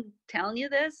 I'm telling you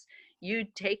this. You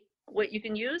take what you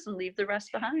can use and leave the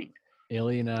rest behind.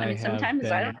 Illy and I I mean, have sometimes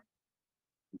I been. don't.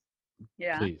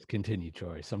 Yeah. Please continue,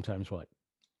 Joy. Sometimes what?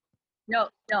 No,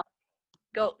 no.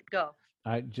 Go.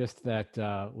 I just that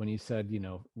when you said,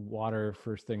 water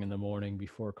first thing in the morning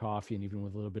before coffee, and even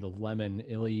with a little bit of lemon,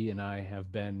 Illy and I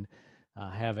have been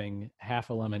having half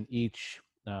a lemon each,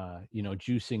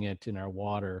 juicing it in our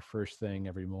water first thing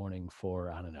every morning for,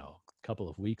 I don't know, a couple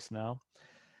of weeks now.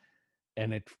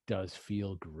 And it does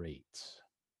feel great.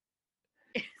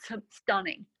 It's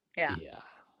stunning. Yeah. Yeah.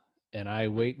 And I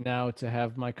wait now to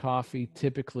have my coffee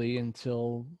typically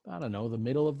until, I don't know, the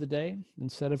middle of the day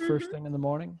instead of first thing in the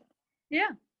morning.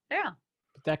 Yeah. Yeah.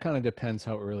 But that kind of depends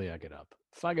how early I get up.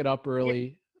 If I get up Yeah.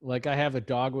 early, like I have a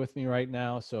dog with me right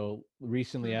now. So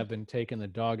recently I've been taking the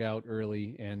dog out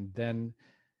early and then,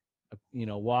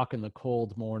 walk in the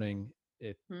cold morning.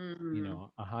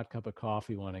 A hot cup of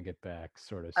coffee when I get back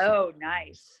sort of. Oh,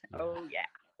 nice. Yeah. Oh, yeah.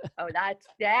 Oh,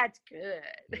 that's good.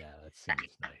 Yeah, that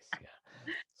seems nice.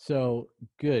 Yeah. So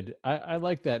good. I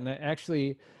like that. And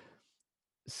actually,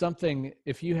 something,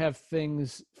 if you have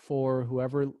things for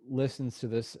whoever listens to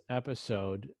this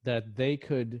episode that they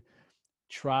could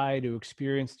try to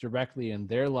experience directly in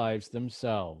their lives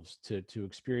themselves to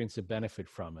experience a benefit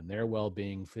from in their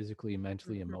well-being physically,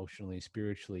 mentally, emotionally,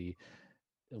 spiritually,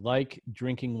 like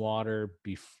drinking water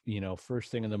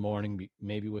first thing in the morning,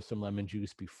 maybe with some lemon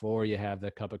juice before you have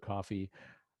that cup of coffee.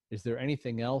 Is there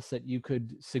anything else that you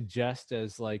could suggest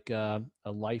as like a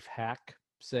life hack,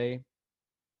 say?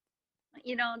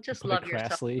 Just Put it love yourself.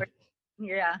 crassly.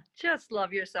 Yeah, just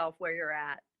love yourself where you're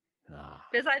at. Ah,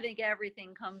 Because I think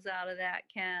everything comes out of that,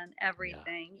 Ken. yeah.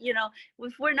 Everything.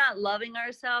 If we're not loving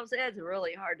ourselves, it's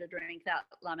really hard to drink that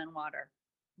lemon water.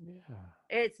 Yeah.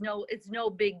 It's no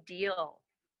big deal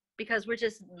because we're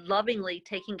just lovingly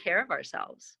taking care of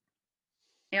ourselves.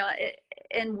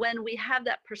 And when we have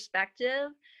that perspective,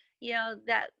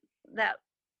 that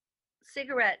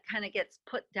cigarette kind of gets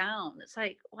put down. It's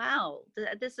like, wow,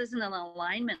 this isn't in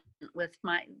alignment with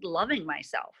my loving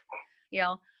myself.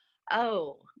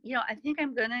 I think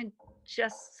I'm gonna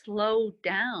just slow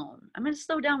down. I'm gonna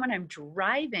slow down when I'm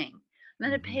driving. I'm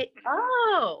gonna pay.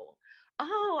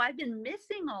 I've been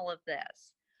missing all of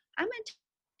this. I'm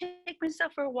gonna take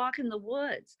myself for a walk in the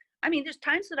woods. I mean, there's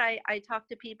times that I talk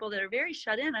to people that are very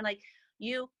shut in. I'm like,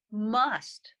 you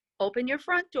must open your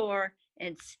front door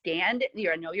and stand.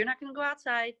 I know you're not going to go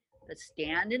outside, but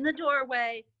stand in the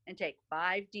doorway and take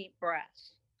 5 deep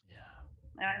breaths.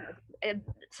 Yeah. And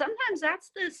sometimes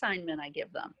that's the assignment I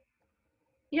give them.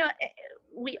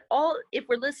 we all, if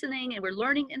we're listening and we're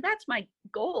learning, and that's my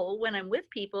goal when I'm with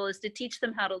people, is to teach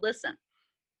them how to listen.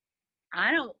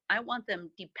 I want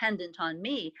them dependent on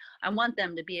me. I want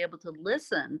them to be able to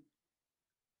listen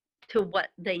to what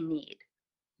they need.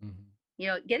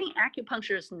 Getting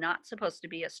acupuncture is not supposed to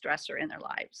be a stressor in their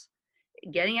lives.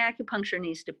 Getting acupuncture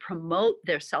needs to promote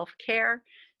their self-care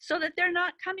so that they're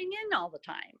not coming in all the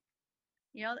time.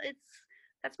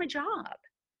 That's my job.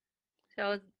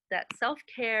 So that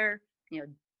self-care,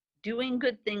 doing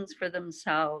good things for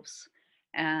themselves,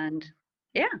 and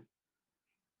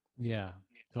Yeah,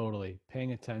 totally.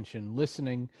 Paying attention,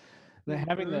 listening,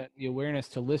 having the awareness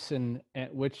to listen,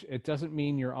 at which it doesn't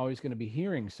mean you're always going to be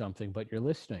hearing something, but you're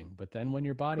listening. But then when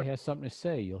your body has something to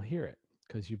say, you'll hear it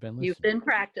because you've been listening. You've been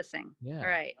practicing. Yeah.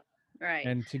 Right.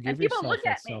 And to give and people yourself look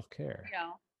that at me, self-care.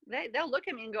 They'll look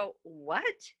at me and go, "What?"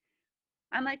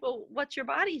 I'm like, "Well, what's your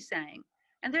body saying?"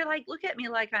 And they're like, look at me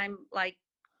like I'm like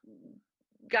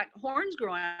got horns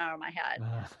growing out of my head.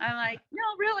 I'm like, no,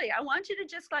 really, I want you to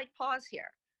just like pause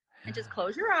here and just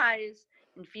close your eyes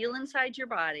and feel inside your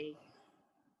body.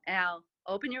 Now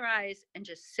open your eyes and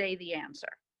just say the answer.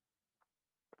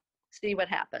 See what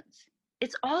happens.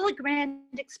 It's all a grand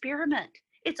experiment.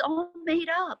 It's all made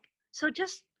up. So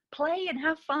just play and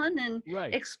have fun and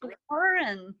explore,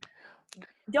 and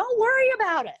don't worry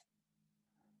about it.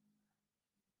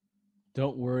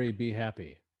 Don't worry, be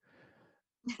happy.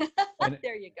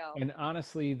 There you go. And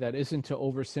honestly, that isn't to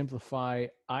oversimplify.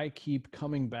 I keep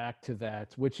coming back to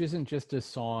that, which isn't just a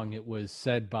song. It was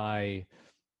said by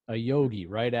a yogi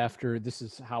right after, this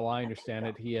is how I understand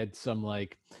it. He had some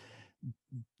like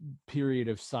period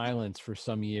of silence for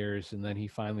some years, and then he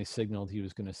finally signaled he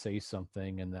was going to say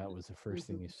something, and that was the first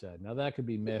thing he said. Now that could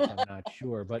be myth, I'm not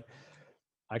sure, but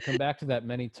I come back to that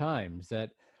many times, that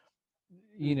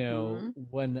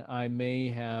when I may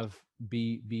have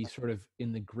be sort of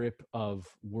in the grip of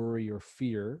worry or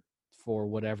fear for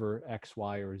whatever X,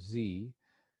 Y, or Z,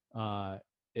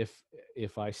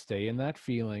 if I stay in that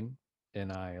feeling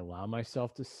and I allow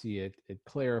myself to see it, it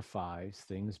clarifies,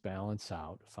 things balance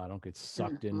out. If I don't get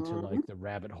sucked into like the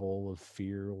rabbit hole of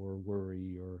fear or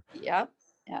worry or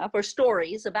or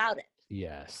stories about it.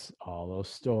 Yes, all those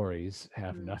stories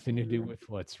have nothing to do with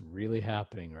what's really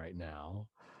happening right now.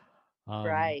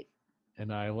 Right.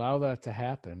 And I allow that to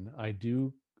happen. I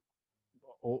do,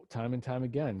 time and time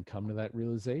again, come to that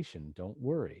realization. Don't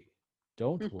worry.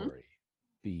 Don't worry.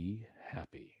 Be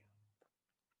happy.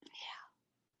 Yeah.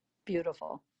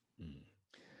 Beautiful.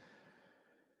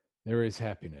 There is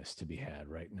happiness to be had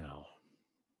right now.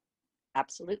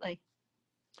 Absolutely.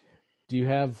 Do you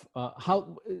have,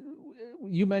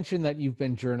 you mentioned that you've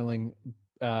been journaling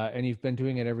and you've been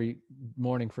doing it every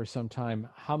morning for some time.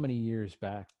 How many years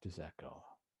back does that go?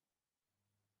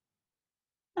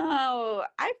 Oh,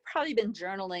 I've probably been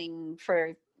journaling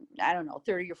for,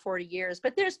 30 or 40 years,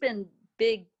 but there's been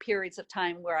big periods of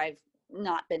time where I've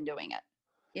not been doing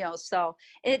it, so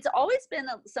it's always been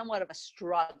somewhat of a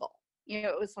struggle.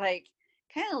 It was like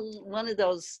kind of one of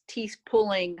those teeth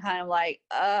pulling kind of like,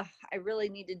 I really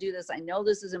need to do this. I know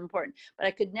this is important, but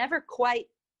I could never quite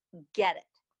get it.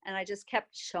 And I just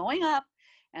kept showing up,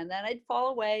 and then I'd fall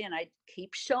away and I'd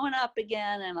keep showing up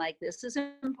again. And like, this is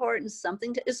important.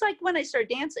 It's like when I started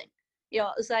dancing,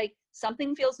 it's like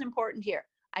something feels important here.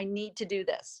 I need to do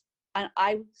this. And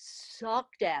I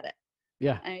sucked at it.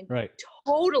 Yeah. Right.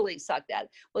 Totally sucked at it.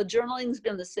 Well, journaling's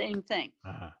been the same thing.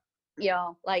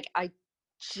 Like I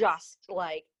just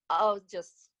like,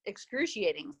 just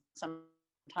excruciating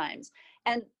sometimes.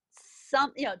 And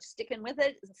sticking with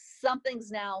it,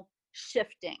 something's now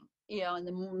shifting, in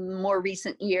the more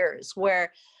recent years,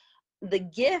 where the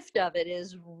gift of it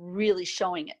is really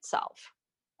showing itself.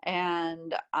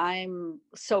 And I'm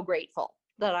so grateful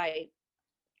that I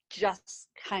just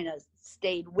kind of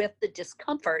stayed with the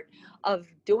discomfort of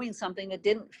doing something that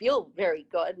didn't feel very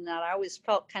good, and that I always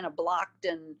felt kind of blocked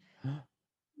and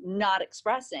not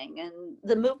expressing. And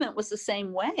the movement was the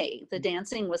same way. The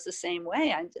dancing was the same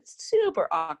way. I'm just super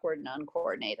awkward and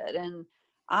uncoordinated. And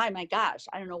my gosh,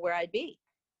 I don't know where I'd be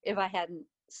if I hadn't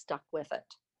stuck with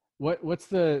it. What's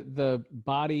the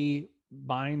body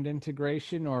mind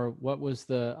integration, or what was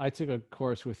I took a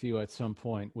course with you at some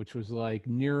point, which was like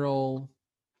neural.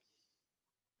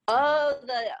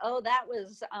 That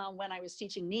was when I was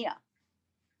teaching NIA.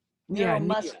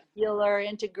 Neuromuscular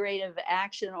integrative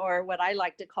action, or what I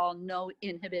like to call no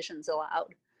inhibitions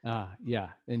allowed. Yeah,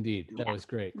 indeed. That was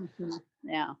great.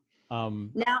 Yeah.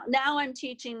 Now I'm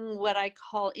teaching what I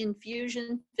call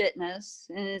infusion fitness,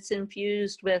 and it's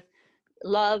infused with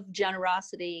love,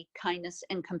 generosity, kindness,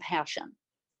 and compassion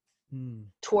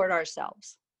toward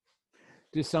ourselves.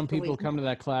 Do some So people come to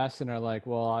that class and are like,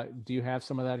 well, do you have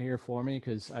some of that here for me?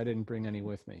 Because I didn't bring any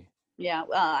with me. Yeah,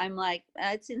 well, I'm like,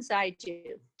 it's inside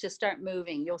you. Just start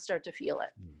moving. You'll start to feel it.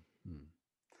 Mm-hmm.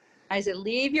 I said,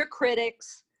 leave your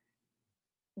critics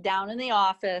down in the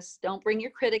office. Don't bring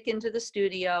your critic into the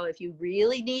studio. If you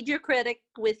really need your critic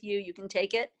with you, you can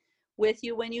take it with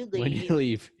you when you leave. When you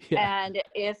leave, yeah. And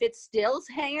if it's still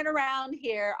hanging around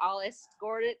here, I'll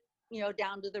escort it,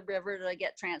 down to the river to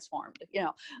get transformed.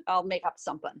 I'll make up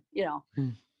something,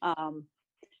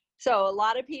 So a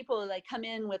lot of people, they come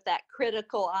in with that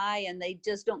critical eye and they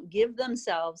just don't give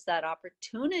themselves that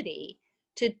opportunity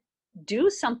to do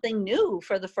something new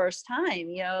for the first time.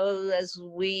 As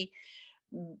we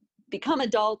become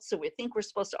adults, so we think we're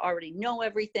supposed to already know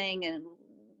everything, and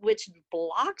which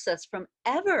blocks us from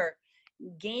ever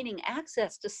gaining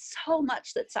access to so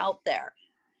much that's out there.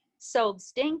 So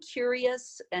staying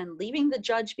curious and leaving the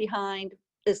judge behind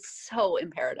is so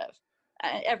imperative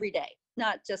every day,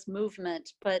 not just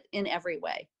movement, but in every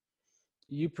way.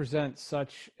 You present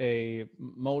such a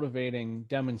motivating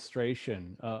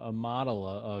demonstration, a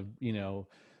model,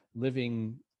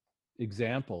 living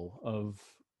example of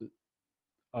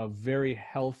a very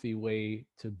healthy way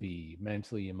to be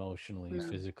mentally, emotionally,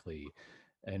 physically,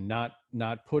 and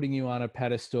not putting you on a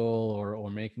pedestal or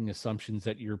making assumptions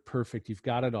that you're perfect, you've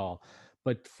got it all.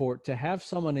 But to have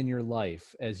someone in your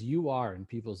life, as you are in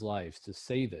people's lives, to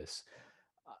say this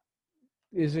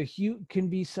can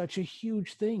be such a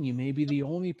huge thing. You may be the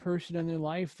only person in their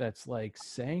life that's like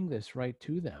saying this right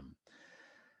to them.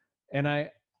 And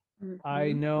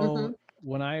I know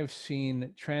when I have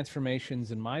seen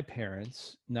transformations in my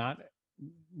parents, not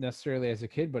necessarily as a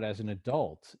kid, but as an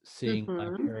adult, seeing my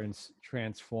parents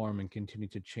transform and continue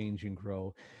to change and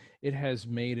grow, it has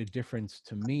made a difference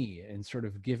to me and sort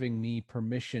of giving me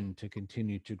permission to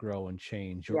continue to grow and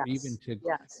change, or even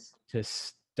to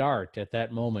start at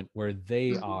that moment where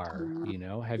they are.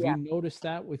 Have you noticed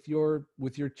that with your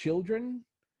children?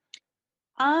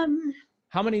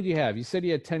 How many do you have? You said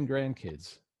you had 10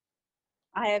 grandkids.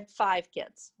 I have 5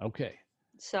 kids. Okay.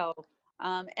 So,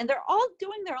 and they're all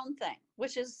doing their own thing,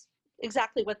 which is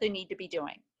exactly what they need to be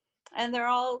doing. And they're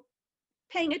all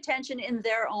paying attention in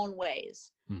their own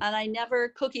ways. And I never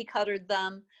cookie cuttered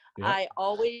them. Yep. I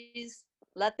always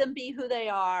let them be who they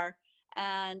are.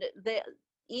 And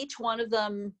each one of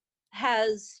them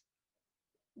has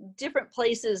different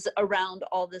places around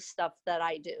all this stuff that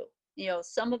I do.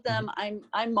 Some of them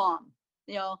I'm mom,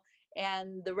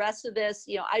 and the rest of this,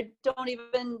 I don't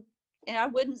even, I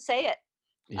wouldn't say it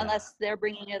unless they're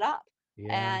bringing it up.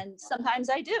 And sometimes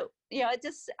I do,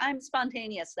 I'm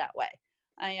spontaneous that way.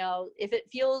 I know if it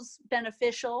feels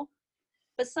beneficial,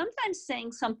 but sometimes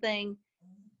saying something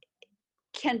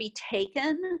can be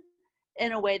taken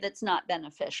in a way that's not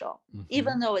beneficial,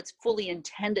 even though it's fully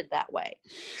intended that way.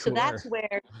 Sure. So that's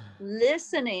where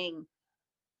listening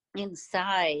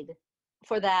inside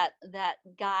for that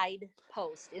guide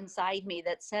post inside me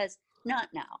that says, not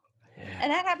now. Yeah.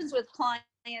 And that happens with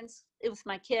clients, with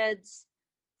my kids,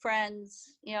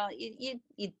 friends. You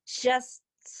just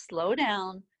slow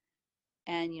down,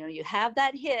 and you have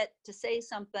that hit to say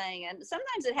something. And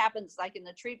sometimes it happens like in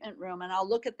the treatment room, and I'll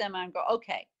look at them and go,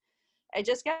 okay,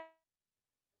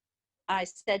 I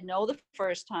said no the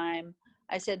first time.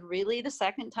 I said really the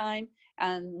second time,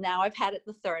 and now I've had it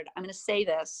the third. I'm going to say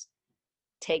this.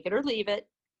 Take it or leave it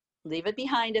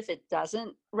behind if it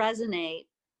doesn't resonate,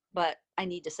 but I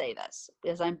need to say this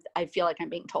because I feel like I'm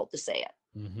being told to say it.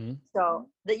 So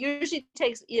that usually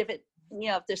takes, if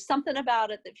there's something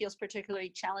about it that feels particularly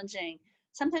challenging,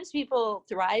 sometimes people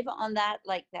thrive on that,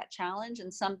 like that challenge,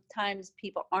 and sometimes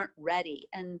people aren't ready,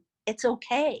 and it's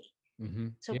okay.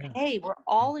 It's okay. We're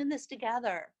all in this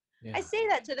together. I say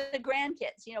that to the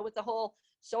grandkids, with the whole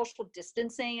social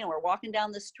distancing, and we're walking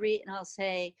down the street, and I'll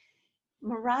say,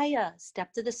 Mariah,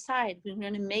 step to the side. We're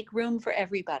going to make room for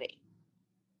everybody.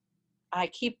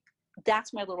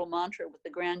 That's my little mantra with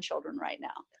the grandchildren right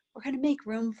now. We're going to make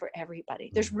room for everybody.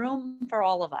 There's room for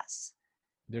all of us.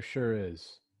 There sure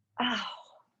is. Oh,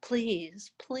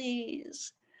 please,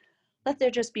 please. Let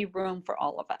there just be room for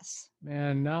all of us.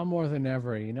 Man, now more than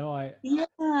ever, I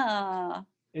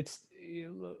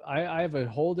have a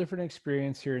whole different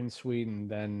experience here in Sweden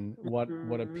than what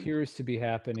appears to be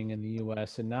happening in the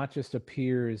US, and not just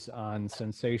appears on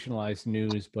sensationalized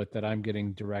news, but that I'm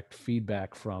getting direct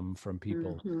feedback from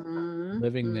people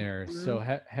living there. So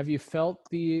have you felt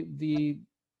the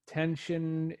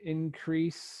tension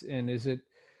increase, and do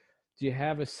you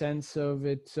have a sense of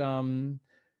it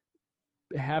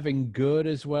having good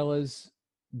as well as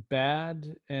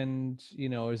bad? And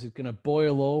is it going to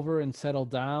boil over and settle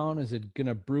down? Is it going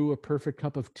to brew a perfect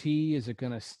cup of tea? Is it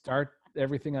going to start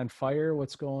everything on fire?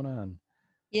 What's going on?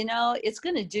 It's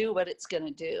going to do what it's going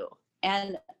to do.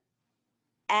 And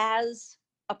as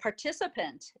a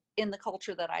participant in the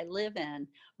culture that I live in,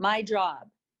 my job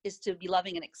is to be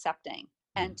loving and accepting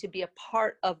and to be a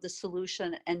part of the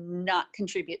solution and not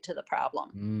contribute to the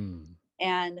problem.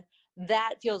 And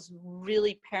that feels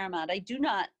really paramount. I do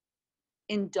not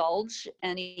indulge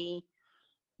any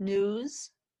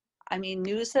news. I mean,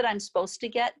 news that I'm supposed to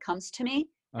get comes to me,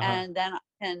 and then I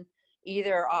can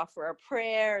either offer a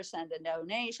prayer, send a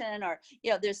donation, or,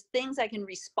 there's things I can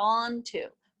respond to.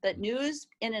 But news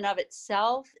in and of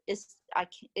itself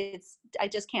I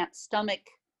just can't stomach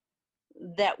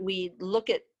that we look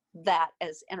at that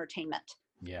as entertainment.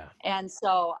 Yeah. And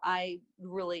so I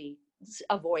really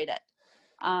avoid it.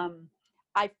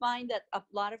 I find that a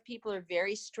lot of people are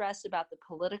very stressed about the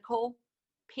political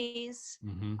piece.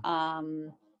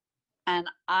 And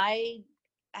I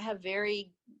have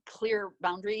very clear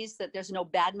boundaries that there's no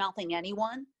bad mouthing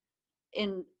anyone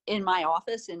in my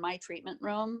office, in my treatment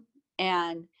room.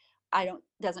 And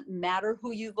doesn't matter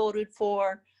who you voted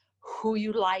for, who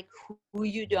you like, who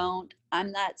you don't.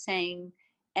 I'm not saying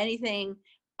anything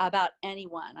about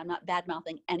anyone. I'm not bad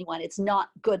mouthing anyone. It's not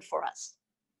good for us.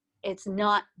 It's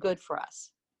not good for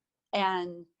us.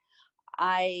 And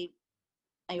I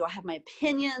have my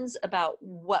opinions about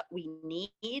what we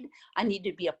need. I need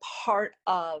to be a part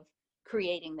of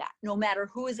creating that, no matter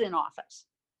who is in office.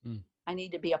 I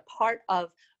need to be a part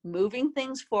of moving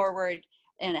things forward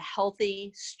in a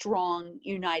healthy, strong,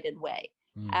 united way.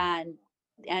 And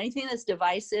anything that's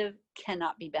divisive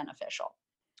cannot be beneficial.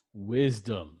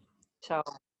 Wisdom. So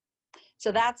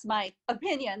that's my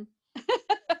opinion. A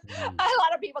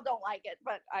lot of people don't like it,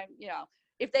 but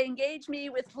if they engage me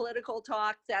with political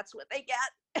talk, that's what they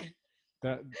get.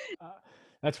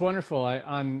 That's wonderful.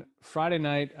 On Friday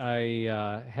night,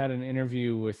 I had an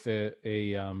interview with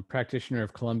a practitioner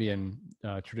of Colombian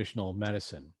traditional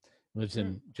medicine. Lives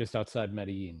in just outside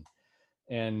Medellin,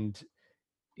 and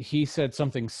he said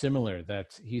something similar.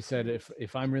 That he said,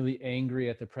 if I'm really angry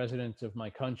at the president of my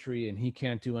country and he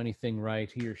can't do anything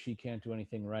right, he or she can't do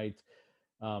anything right,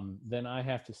 then I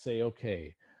have to say,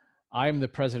 okay, I'm the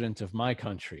president of my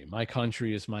country. My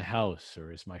country is my house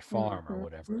or is my farm or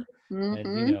whatever.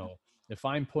 And, if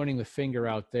I'm pointing the finger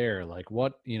out there, like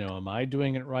what, am I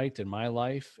doing it right in my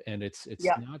life? And it's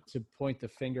not to point the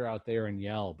finger out there and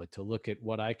yell, but to look at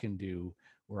what I can do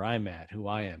where I'm at, who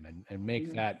I am, and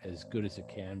make that as good as it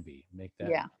can be. Make that.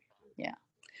 Yeah.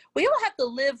 We all have to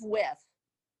live with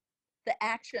the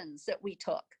actions that we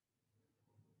took.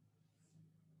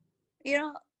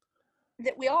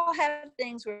 That we all have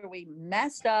things where we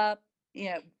messed up,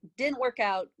 didn't work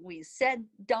out, we said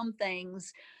dumb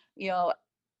things,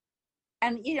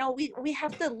 and we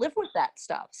have to live with that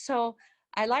stuff. So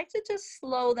I like to just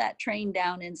slow that train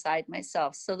down inside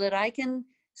myself so that I can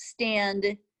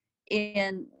stand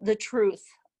in the truth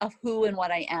of who and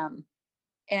what I am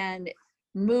and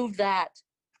move that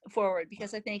forward,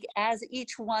 because I think as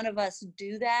each one of us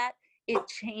do that, it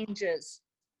changes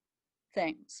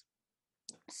things.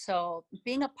 So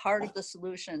being a part of the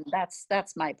solution, that's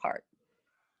my part.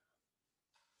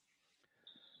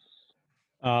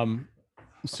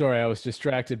 Sorry, I was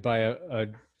distracted by a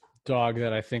dog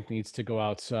that I think needs to go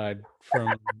outside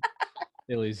from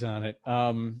Illy's on it.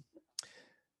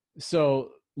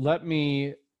 So let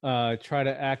me try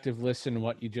to active listen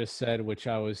what you just said, which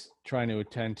I was trying to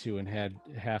attend to and had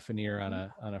half an ear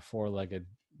on a four-legged,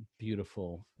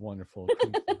 beautiful, wonderful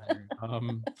creature.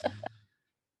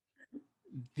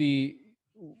 You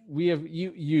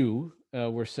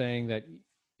were saying that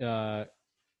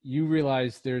you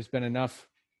realize there's been enough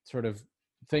sort of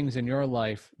things in your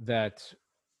life that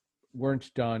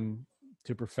weren't done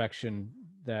to perfection,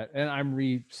 that, and I'm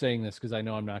re-saying this because I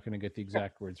know I'm not going to get the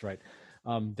exact words right,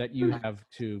 that you have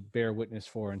to bear witness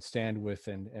for and stand with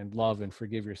and love and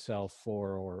forgive yourself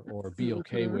for, or be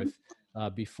okay with,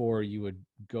 before you would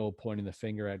go pointing the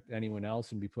finger at anyone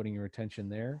else and be putting your attention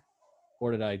there?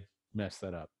 Or did I mess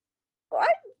that up? Well,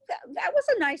 that was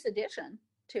a nice addition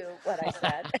to what I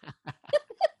said.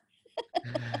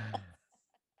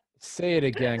 Say it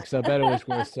again, because I bet it was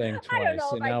worth saying twice. I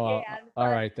don't know if I can, all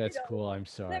right, that's cool. I'm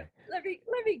sorry. Let me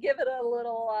give it a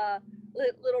little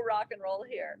rock and roll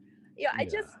here. I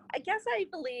guess I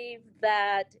believe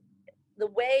that the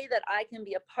way that I can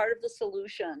be a part of the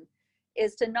solution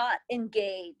is to not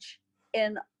engage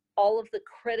in all of the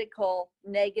critical,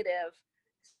 negative,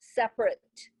 separate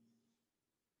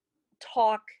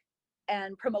talk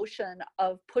and promotion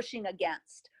of pushing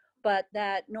against, but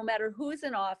that no matter who's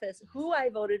in office, who I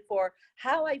voted for,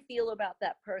 how I feel about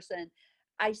that person,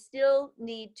 I still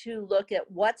need to look at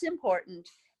what's important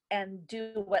and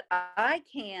do what I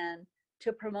can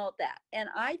to promote that. And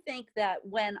I think that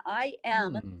when I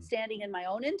am standing in my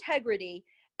own integrity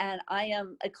and I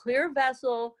am a clear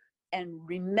vessel and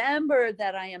remember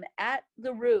that I am at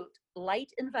the root,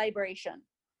 light and vibration,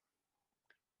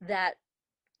 that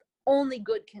only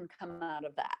good can come out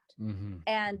of that.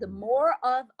 And the more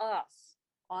of us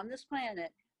on this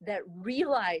planet that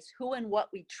realize who and what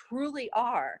we truly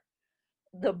are,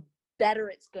 the better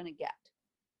it's going to get.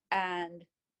 And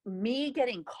me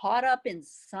getting caught up in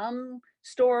some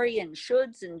story and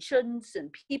shoulds and shouldn'ts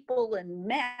and people and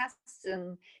masks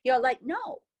and, you know, like,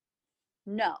 no,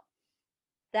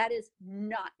 that is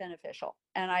not beneficial.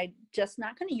 And I'm just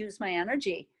not going to use my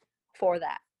energy for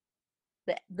that.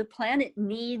 The planet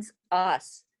needs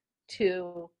us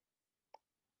to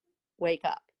wake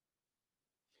up.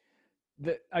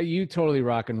 You totally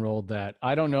rock and rolled that.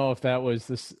 I don't know if that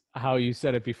was how you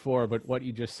said it before, but what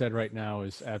you just said right now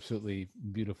is absolutely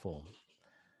beautiful.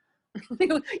 You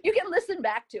can listen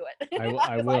back to it. I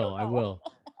will.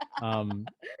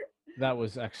 That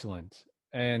was excellent.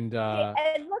 And look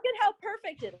at how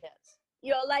perfect it is.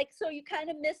 You know, like, so you kind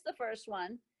of missed the first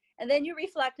one, and then you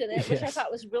reflected it, which I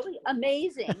thought was really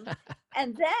amazing.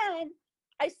 And then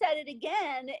I said it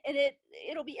again, and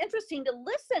it'll be interesting to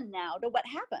listen now to what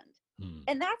happened.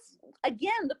 And that's,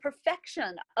 again, the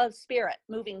perfection of spirit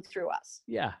moving through us.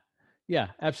 Yeah,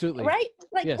 absolutely. Right?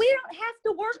 Like, we don't have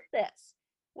to work this.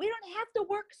 We don't have to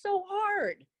work so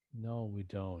hard. No, we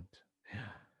don't.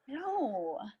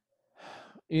 No.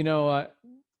 You know,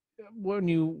 when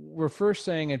you were first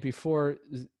saying it before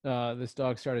this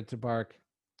dog started to bark,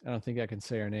 I don't think I can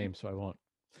say her name, so I won't.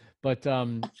 But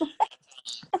I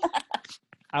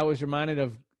was reminded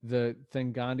of the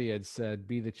thing Gandhi had said,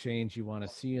 be the change you want to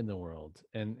see in the world.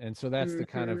 And so that's the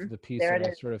kind of the piece that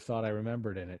I sort of thought I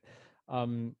remembered in it.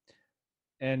 And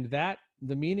that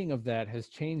the meaning of that has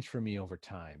changed for me over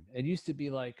time. It used to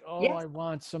be like, I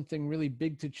want something really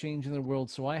big to change in the world,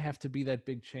 so I have to be that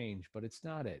big change. But it's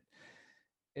not it.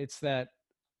 It's that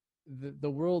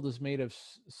the world is made of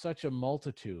such a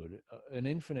multitude, an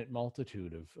infinite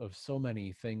multitude of so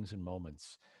many things and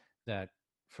moments, that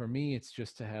for me, it's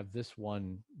just to have this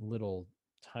one little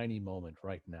tiny moment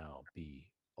right now be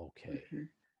okay.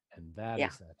 And that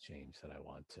is that change that I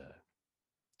want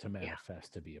to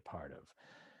manifest, to be a part of.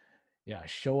 Yeah,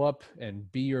 show up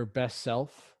and be your best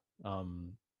self.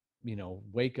 You know,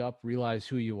 wake up, realize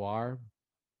who you are,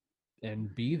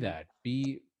 and be that.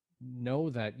 Know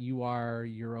that you are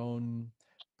your own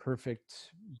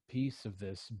perfect piece of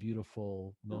this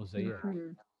beautiful mosaic.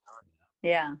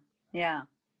 Yeah,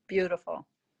 beautiful.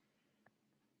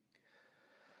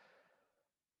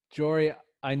 Jory,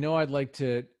 I know I'd like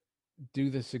to do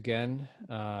this again.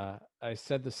 I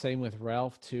said the same with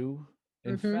Ralph too.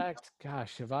 In fact,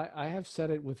 gosh, I have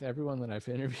said it with everyone that I've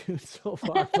interviewed so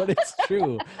far, but it's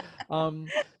true.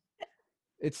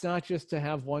 It's not just to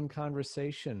have one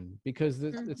conversation, because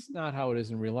it's not how it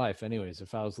is in real life. Anyways,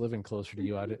 if I was living closer to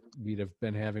you, we'd have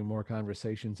been having more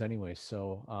conversations anyway.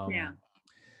 So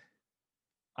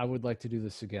I would like to do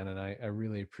this again, and I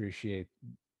really appreciate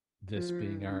this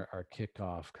being our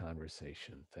kickoff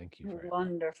conversation. Thank you very much.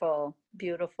 Wonderful,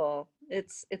 beautiful.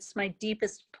 It's my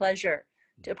deepest pleasure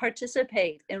to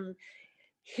participate in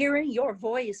hearing your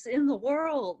voice in the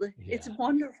world. It's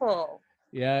wonderful.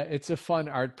 Yeah, it's a fun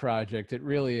art project. It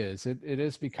really is. It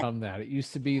has become that. It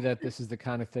used to be that this is the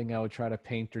kind of thing I would try to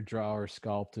paint or draw or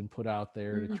sculpt and put out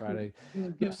there to try to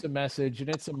give some message. And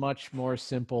it's a much more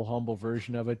simple, humble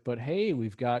version of it. But hey,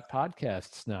 we've got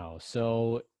podcasts now.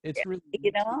 So it's really,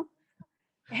 you know,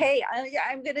 hey,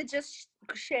 I'm going to just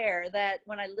share that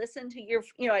when I listened to your,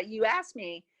 you know, you asked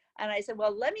me, and I said,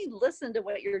 well, let me listen to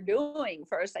what you're doing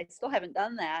first. I still haven't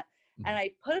done that. And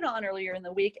I put it on earlier in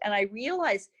the week, and I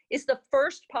realized it's the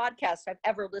first podcast I've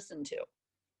ever listened to.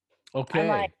 Okay. I'm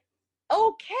like,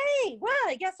 okay, well,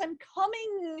 I guess I'm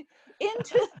coming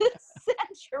into this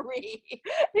century,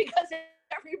 because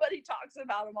everybody talks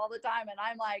about them all the time. And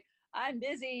I'm like, I'm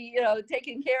busy, you know,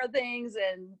 taking care of things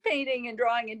and painting and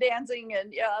drawing and dancing.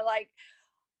 And, you know, like,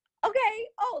 okay,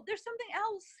 there's something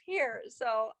else here.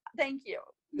 So thank you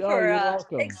for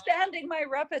expanding my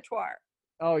repertoire.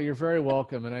 Oh, you're very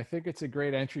welcome. And I think it's a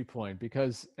great entry point,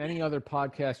 because any other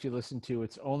podcast you listen to,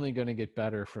 it's only going to get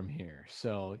better from here.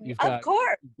 So you've got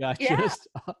just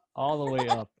all the way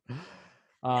up.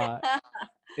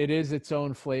 It is its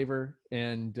own flavor.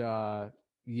 And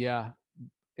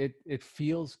it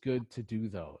feels good to do,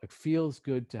 though. It feels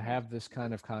good to have this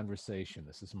kind of conversation.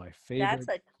 This is my favorite. That's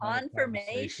a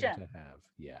confirmation to have.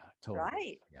 Yeah,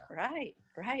 totally.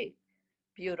 Right.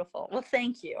 Beautiful. Well,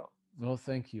 thank you. Well,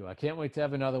 thank you. I can't wait to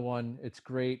have another one. It's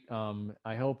great.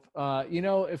 I hope,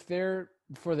 if they're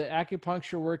for the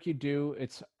acupuncture work you do,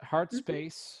 it's Heart Mhm,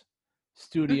 Space mhm,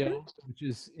 Studio, which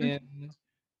is mhm. in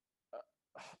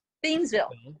Thiensville.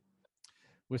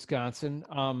 Wisconsin.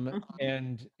 Mhm.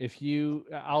 And if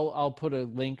I'll put a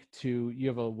link to, you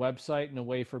have a website and a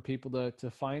way for people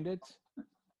to find it.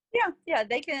 Yeah, yeah,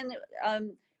 they can,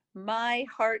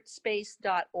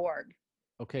 myheartspace.org.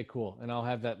 Okay, cool. And I'll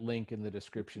have that link in the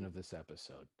description of this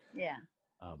episode. Yeah,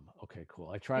 Okay, cool.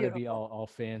 I try to be beautiful. all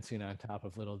fancy and on top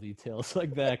of little details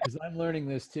like that because I'm learning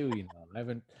this too.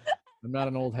 I'm not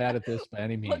an old hat at this by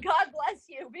any Well, means. God bless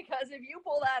you, because if you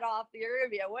pull that off, you're gonna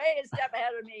be a way a step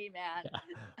ahead of me, man.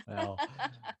 Yeah. Well,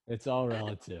 it's all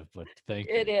relative, but thank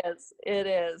It you. is. It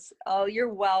is. Oh,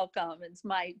 you're welcome. It's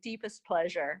my deepest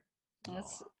pleasure.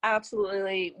 It's Oh,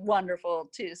 absolutely wonderful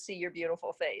to see your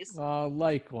beautiful face.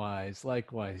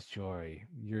 likewise, Jory.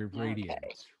 You're Okay.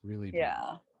 radiant, really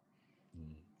beautiful. Yeah.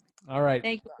 Mm. All right.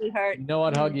 Thank you, sweetheart. You know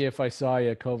I'd hug Mm, you if I saw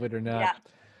you, COVID or not. yeah.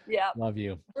 Yeah. Love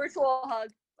you. Virtual hug.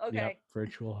 Yep. Okay.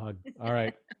 Virtual hug. All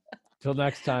right. Till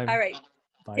next time. All right.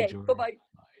 Bye, Okay. Bye Jory. bye.